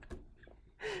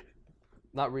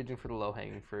reaching for the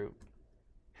low-hanging fruit.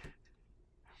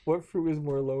 What fruit is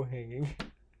more low-hanging?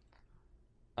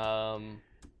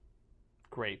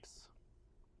 Grapes.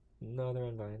 No, they're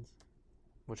on vines.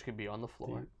 Which could be on the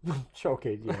floor.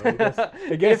 Okay, yeah.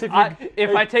 I guess if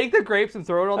I take the grapes and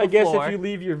throw it on the floor. I guess if you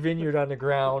leave your vineyard on the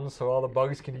ground so all the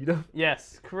bugs can eat them.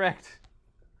 Yes, correct.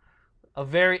 A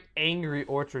very angry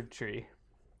orchard tree.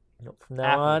 Nope. From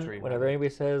now on, whenever anybody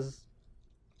says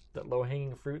that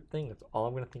low-hanging fruit thing, that's all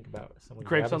I'm going to think about. Someone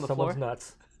grapes on the someone's floor?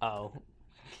 Nuts. Oh.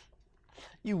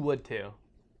 You would too.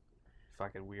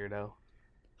 Fucking weirdo.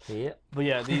 Yeah. But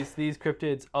yeah, these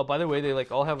cryptids. Oh, by the way, they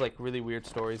all have really weird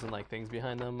stories and things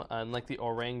behind them. And the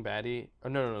orang batty. Oh,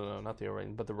 no, not the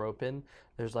orang, but the ropin.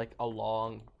 There's a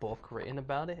long book written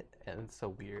about it, and it's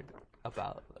so weird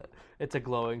about it. It's a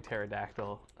glowing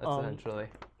pterodactyl, essentially.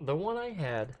 The one I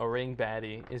had. Orang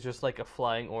batty is just a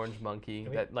flying orange monkey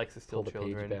that likes to steal children.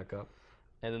 Pull the page back up.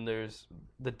 And then there's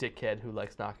the dickhead who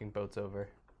likes knocking boats over.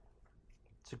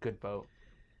 It's a good boat.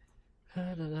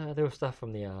 There was stuff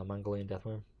from the Mongolian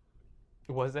deathworm.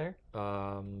 Was there?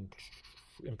 In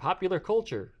popular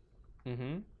culture.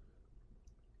 Mm-hmm.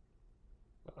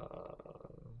 I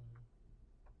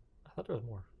thought there was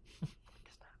more. I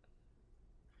guess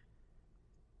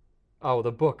Oh,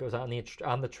 the book. It was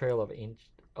on the trail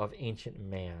of ancient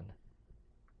man.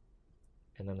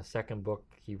 And then the second book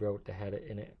he wrote that had it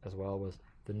in it as well was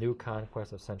The New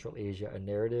Conquest of Central Asia, a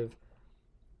narrative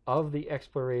of the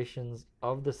explorations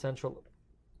of the Central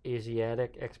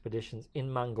Asiatic expeditions in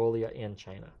Mongolia and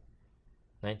China,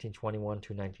 1921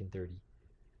 to 1930.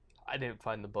 I didn't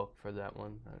find the book for that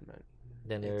one.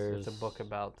 Then there's it's a book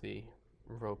about the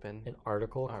roping. an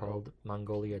article called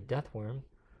Mongolia Deathworm.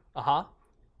 Uh-huh.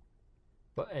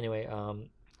 But anyway,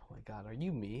 Oh my god, are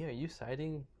you me? Are you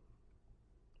citing...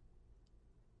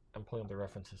 I'm pulling up the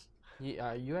references.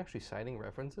 Are you actually citing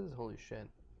references? Holy shit.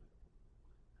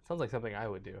 Sounds like something I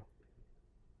would do.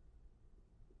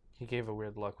 He gave a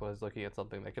weird look while I was looking at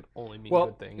something that could only mean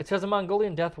good things. It says a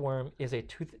Mongolian Deathworm is a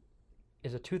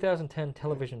 2010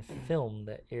 television film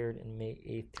that aired in May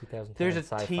 8th, 2010. There's a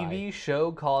Sci-Fi. TV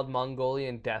show called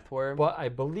Mongolian Deathworm. But I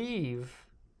believe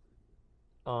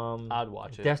I'd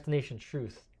watch it. Destination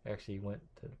Truth actually went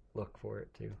to look for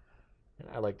it too. And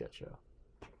I like that show.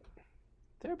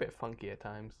 They're a bit funky at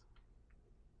times.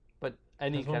 But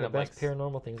any That's kind one of the best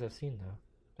paranormal things I've seen though.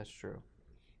 That's true.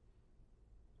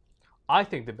 I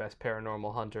think the best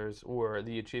paranormal hunters were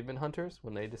the achievement hunters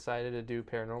when they decided to do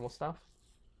paranormal stuff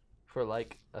for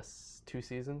like 2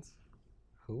 seasons.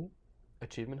 Who?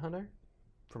 Achievement Hunter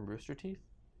from Rooster Teeth.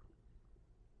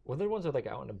 Were they the ones that were like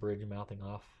out on a bridge mouthing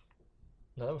off?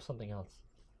 No, that was something else.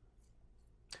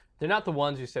 They're not the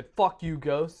ones who said "fuck you,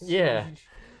 ghosts." Yeah.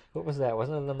 What was that?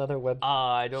 Wasn't it another web?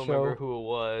 I don't show? remember who it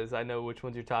was. I know which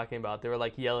ones you're talking about. They were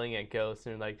like yelling at ghosts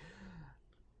and like,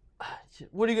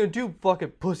 "What are you gonna do,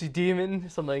 fucking pussy demon?"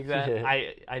 Something like that.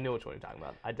 Yeah. I know which one you're talking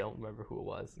about. I don't remember who it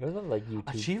was. It wasn't like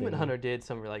YouTube. Achievement thing. Hunter did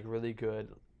some like really good.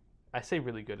 I say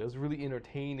really good. It was really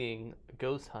entertaining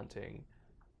ghost hunting,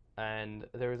 and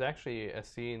there was actually a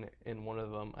scene in one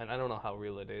of them, and I don't know how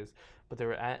real it is, but they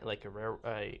were at like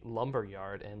a lumber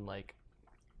yard, and like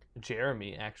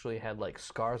Jeremy actually had like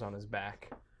scars on his back.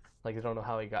 Like I don't know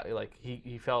how he got like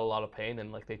he felt a lot of pain,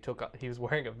 and like they took he was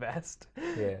wearing a vest,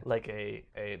 Yeah. like a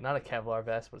not a Kevlar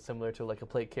vest, but similar to like a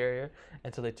plate carrier,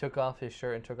 and so they took off his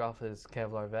shirt and took off his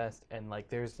Kevlar vest, and like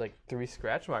there's like 3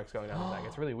 scratch marks going down his back.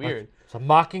 It's really weird. So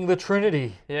mocking the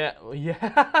Trinity. Yeah,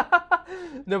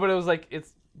 no, but it was like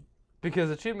it's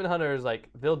because Achievement Hunter is like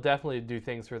they'll definitely do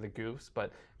things for the goofs,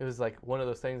 but it was like one of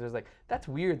those things. It was like that's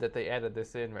weird that they added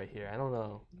this in right here. I don't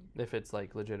know if it's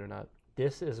like legit or not.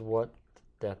 This is what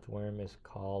Deathworm is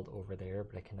called over there,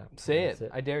 but I cannot Say pronounce it.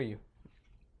 I dare you.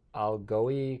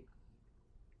 Algoi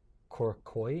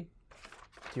Korkoi.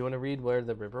 Do you want to read where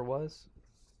the river was?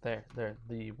 There.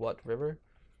 The what river?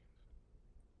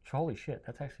 Holy shit,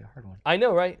 that's actually a hard one. I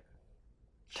know, right?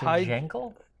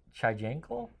 Chijankel?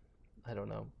 Chijankel? I don't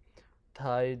know.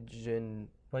 Taijin.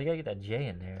 Well, you gotta get that J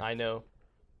in there. I know.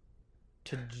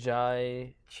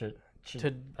 Tajai.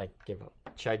 I give up.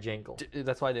 Chijankel.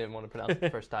 That's why I didn't want to pronounce it the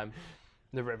first time.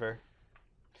 The river.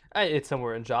 It's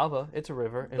somewhere in Java. It's a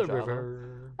river in Java.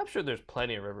 River. I'm sure there's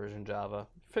plenty of rivers in Java.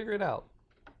 Figure it out.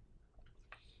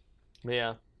 But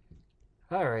yeah.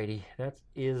 Alrighty, that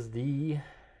is the.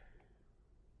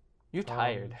 You're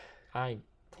tired. I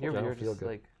told you I don't feel good.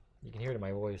 Like, you can hear it in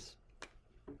my voice.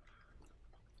 I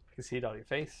can see it on your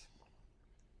face.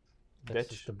 That's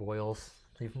Bitch. just the boils.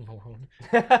 Leave them alone.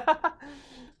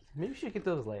 Maybe you should get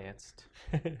those lanced.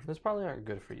 Those probably aren't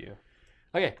good for you.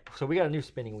 Okay, so we got a new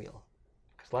spinning wheel.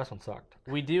 Because the last one sucked.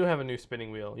 We do have a new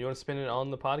spinning wheel. You want to spin it on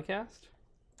the podcast?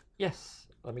 Yes.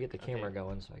 Let me get the camera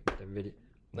going so I can get the video.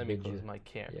 Let me close my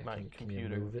can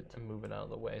computer you move it? and move it out of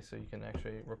the way so you can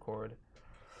actually record.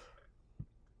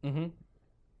 Mm-hmm.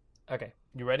 Okay.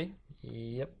 You ready?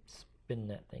 Yep. Spin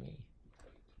that thingy.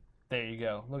 There you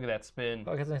go. Look at that spin.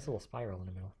 Oh, it has a nice little spiral in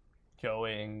the middle.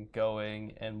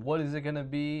 Going. And what is it going to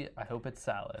be? I hope it's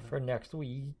salad. For next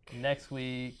week. Next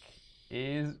week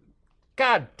is...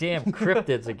 Goddamn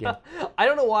cryptids again. I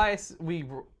don't know why we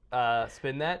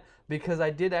spin that, because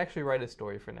I did actually write a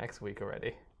story for next week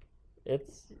already.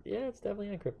 It's definitely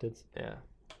on cryptids. Yeah.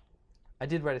 I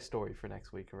did write a story for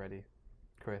next week already,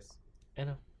 Chris. I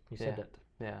know. You said that.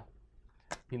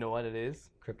 Yeah. You know what it is?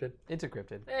 Cryptid? It's a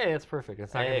cryptid. Hey, it's perfect.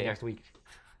 It's not going to be next week.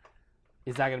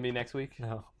 It's not going to be next week?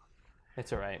 No.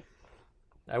 It's all right.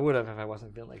 I would have if I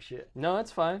wasn't feeling like shit. No,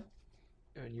 it's fine.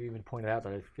 And you even pointed out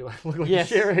that I feel like I look like Yes.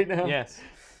 shit right now. Yes.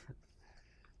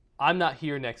 I'm not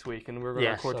here next week, and we're going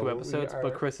to record so 2 episodes, we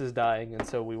but are- Chris is dying, and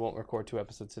so we won't record 2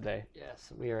 episodes today.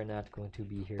 Yes, we are not going to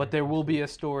be here. But there will be a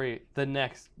story the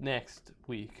next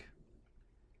week.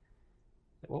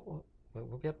 We'll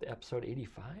be up to episode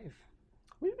 85.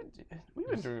 We've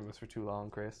been doing this for too long,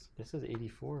 Chris. This is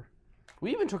 84.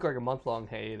 We even took like a month-long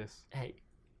hiatus. Hey,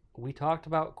 we talked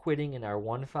about quitting, and our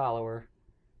one follower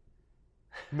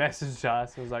messaged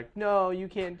us and was like, "No, you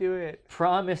can't do it."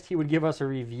 Promised he would give us a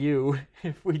review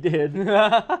if we did.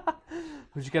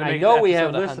 I know we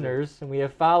have listeners and we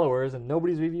have followers, and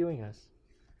nobody's reviewing us.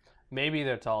 Maybe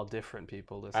that's all different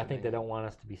people listening. I think they don't want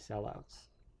us to be sellouts.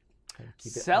 And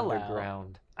keep it Sellout?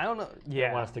 underground. I don't know. They Yeah,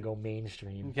 don't want us to go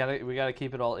mainstream. we gotta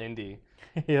keep it all indie.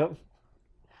 Yep.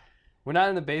 We're not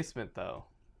in the basement though.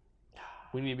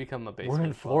 We need to become a basement. We're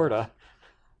in Florida.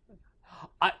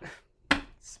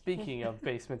 Speaking of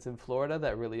basements in Florida,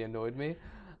 that really annoyed me.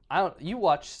 You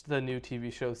watched the new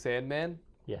TV show Sandman?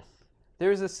 Yes.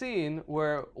 There's a scene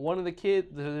where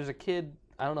there's a kid.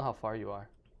 I don't know how far you are.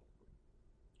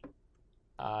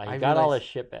 He got all his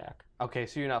shit back. Okay,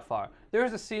 so you're not far.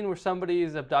 There's a scene where somebody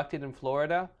is abducted in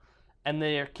Florida, and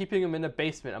they are keeping him in a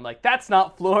basement. I'm like, that's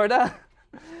not Florida.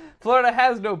 Florida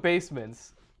has no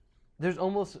basements. There's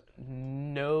almost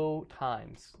no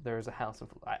times there's a house in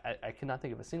Florida. I cannot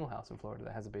think of a single house in Florida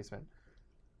that has a basement.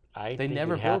 They think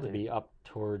never it'd have build to it. be up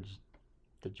towards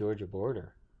the Georgia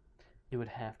border. It would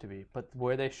have to be. But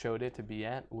where they showed it to be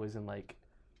at was in like...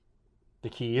 The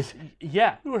Keys.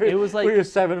 Yeah. It was like... We're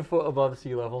 7 foot above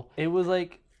sea level. It was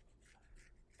like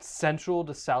central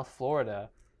to South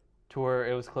Florida to where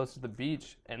it was close to the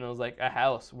beach. And it was like a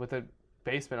house with a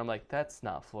basement. I'm like, that's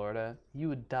not Florida. You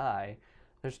would die.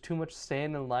 There's too much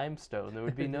sand and limestone. There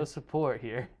would be no support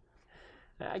here.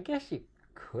 I guess you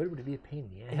could, but it'd be a pain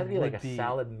in the ass. It had to be like a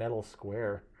solid metal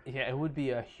square. Yeah, it would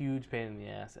be a huge pain in the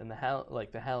ass. And the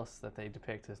house that they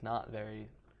depict is not very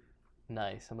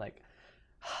nice. I'm like,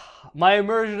 my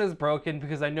immersion is broken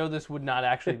because I know this would not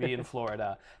actually be in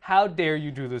Florida. How dare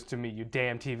you do this to me, you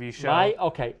damn TV show?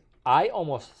 I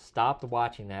almost stopped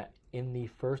watching that in the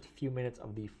first few minutes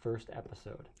of the first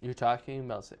episode. You're talking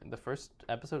about the first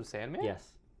episode of Sandman?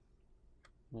 Yes.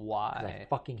 Why? I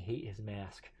fucking hate his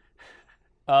mask.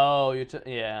 Oh,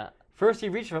 yeah. First he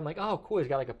reaches for it, I'm like, oh, cool, he's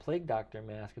got like a plague doctor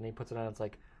mask, and then he puts it on, it's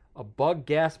like a bug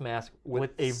gas mask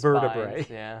with a spines, vertebrae.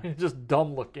 Yeah. Just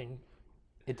dumb looking.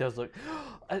 It does look...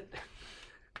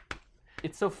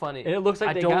 It's so funny. And it looks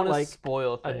like they got like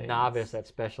spoil a things. novice at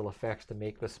special effects to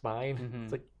make the spine. Mm-hmm.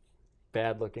 It's like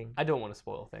bad looking. I don't want to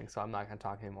spoil things, so I'm not going to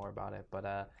talk anymore about it. But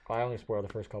I only spoiled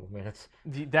the first couple minutes.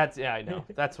 I know.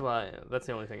 That's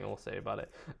the only thing I will say about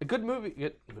it. A good movie.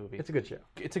 Good movie. It's a good show.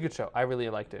 It's a good show. I really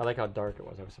liked it. I like how dark it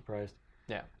was. I was surprised.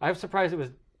 Yeah. I was surprised it was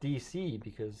DC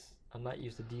because I'm not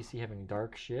used to DC having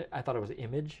dark shit. I thought it was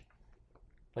Image.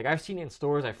 Like, I've seen it in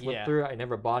stores. I flipped through it. I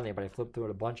never bought any, but I flipped through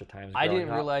it a bunch of times. I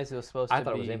didn't realize it was supposed to be... I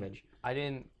thought it was Image. I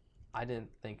didn't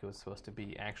think it was supposed to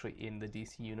be actually in the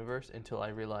DC universe until I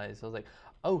realized. I was like,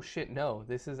 oh, shit, no.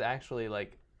 This is actually,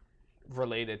 like,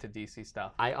 related to DC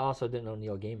stuff. I also didn't know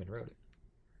Neil Gaiman wrote it.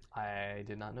 I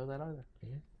did not know that either.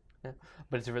 Yeah.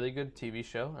 But it's a really good TV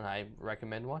show, and I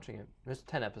recommend watching it. There's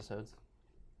 10 episodes.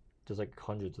 There's, like,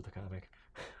 hundreds of the comic.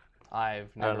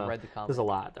 I've never read the comic. There's a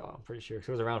lot, though, I'm pretty sure, because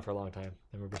it was around for a long time.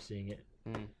 I remember seeing it.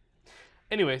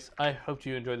 Anyways, I hope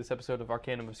you enjoyed this episode of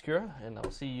Arcanum Obscura, and I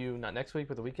will see you not next week,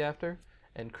 but the week after.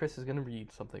 And Chris is going to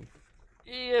read something.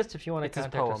 Yes, if you want to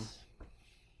contact us.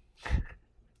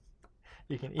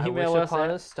 You can email us upon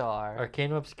at a star.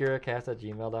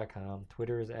 arcanumobscuracast@gmail.com.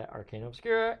 Twitter is at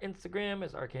arcanumobscura. Instagram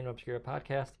is arcanumobscura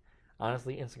podcast.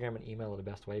 Honestly, Instagram and email are the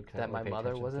best way. Because that my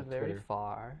mother wasn't very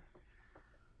far.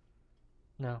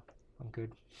 No, I'm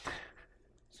good.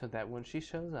 So that when she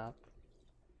shows up,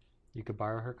 you could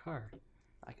borrow her car.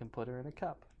 I can put her in a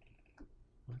cup.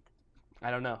 What? I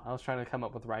don't know. I was trying to come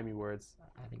up with rhymey words.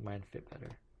 I think mine fit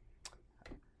better.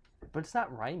 But it's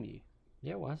not rhymey.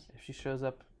 Yeah, it was. If she shows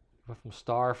up... From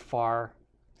star, far.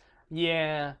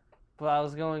 Yeah, but I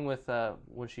was going with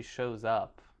when she shows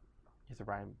up. It's a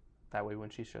rhyme. That way when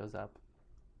she shows up,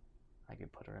 I can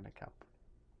put her in a cup.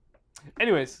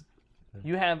 Anyways,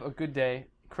 you have a good day.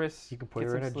 Chris, you can put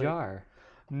her in a jar.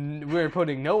 We're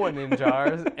putting no one in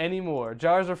jars anymore.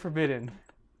 Jars are forbidden.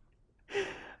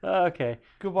 Okay.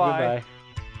 Goodbye.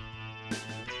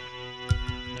 Goodbye.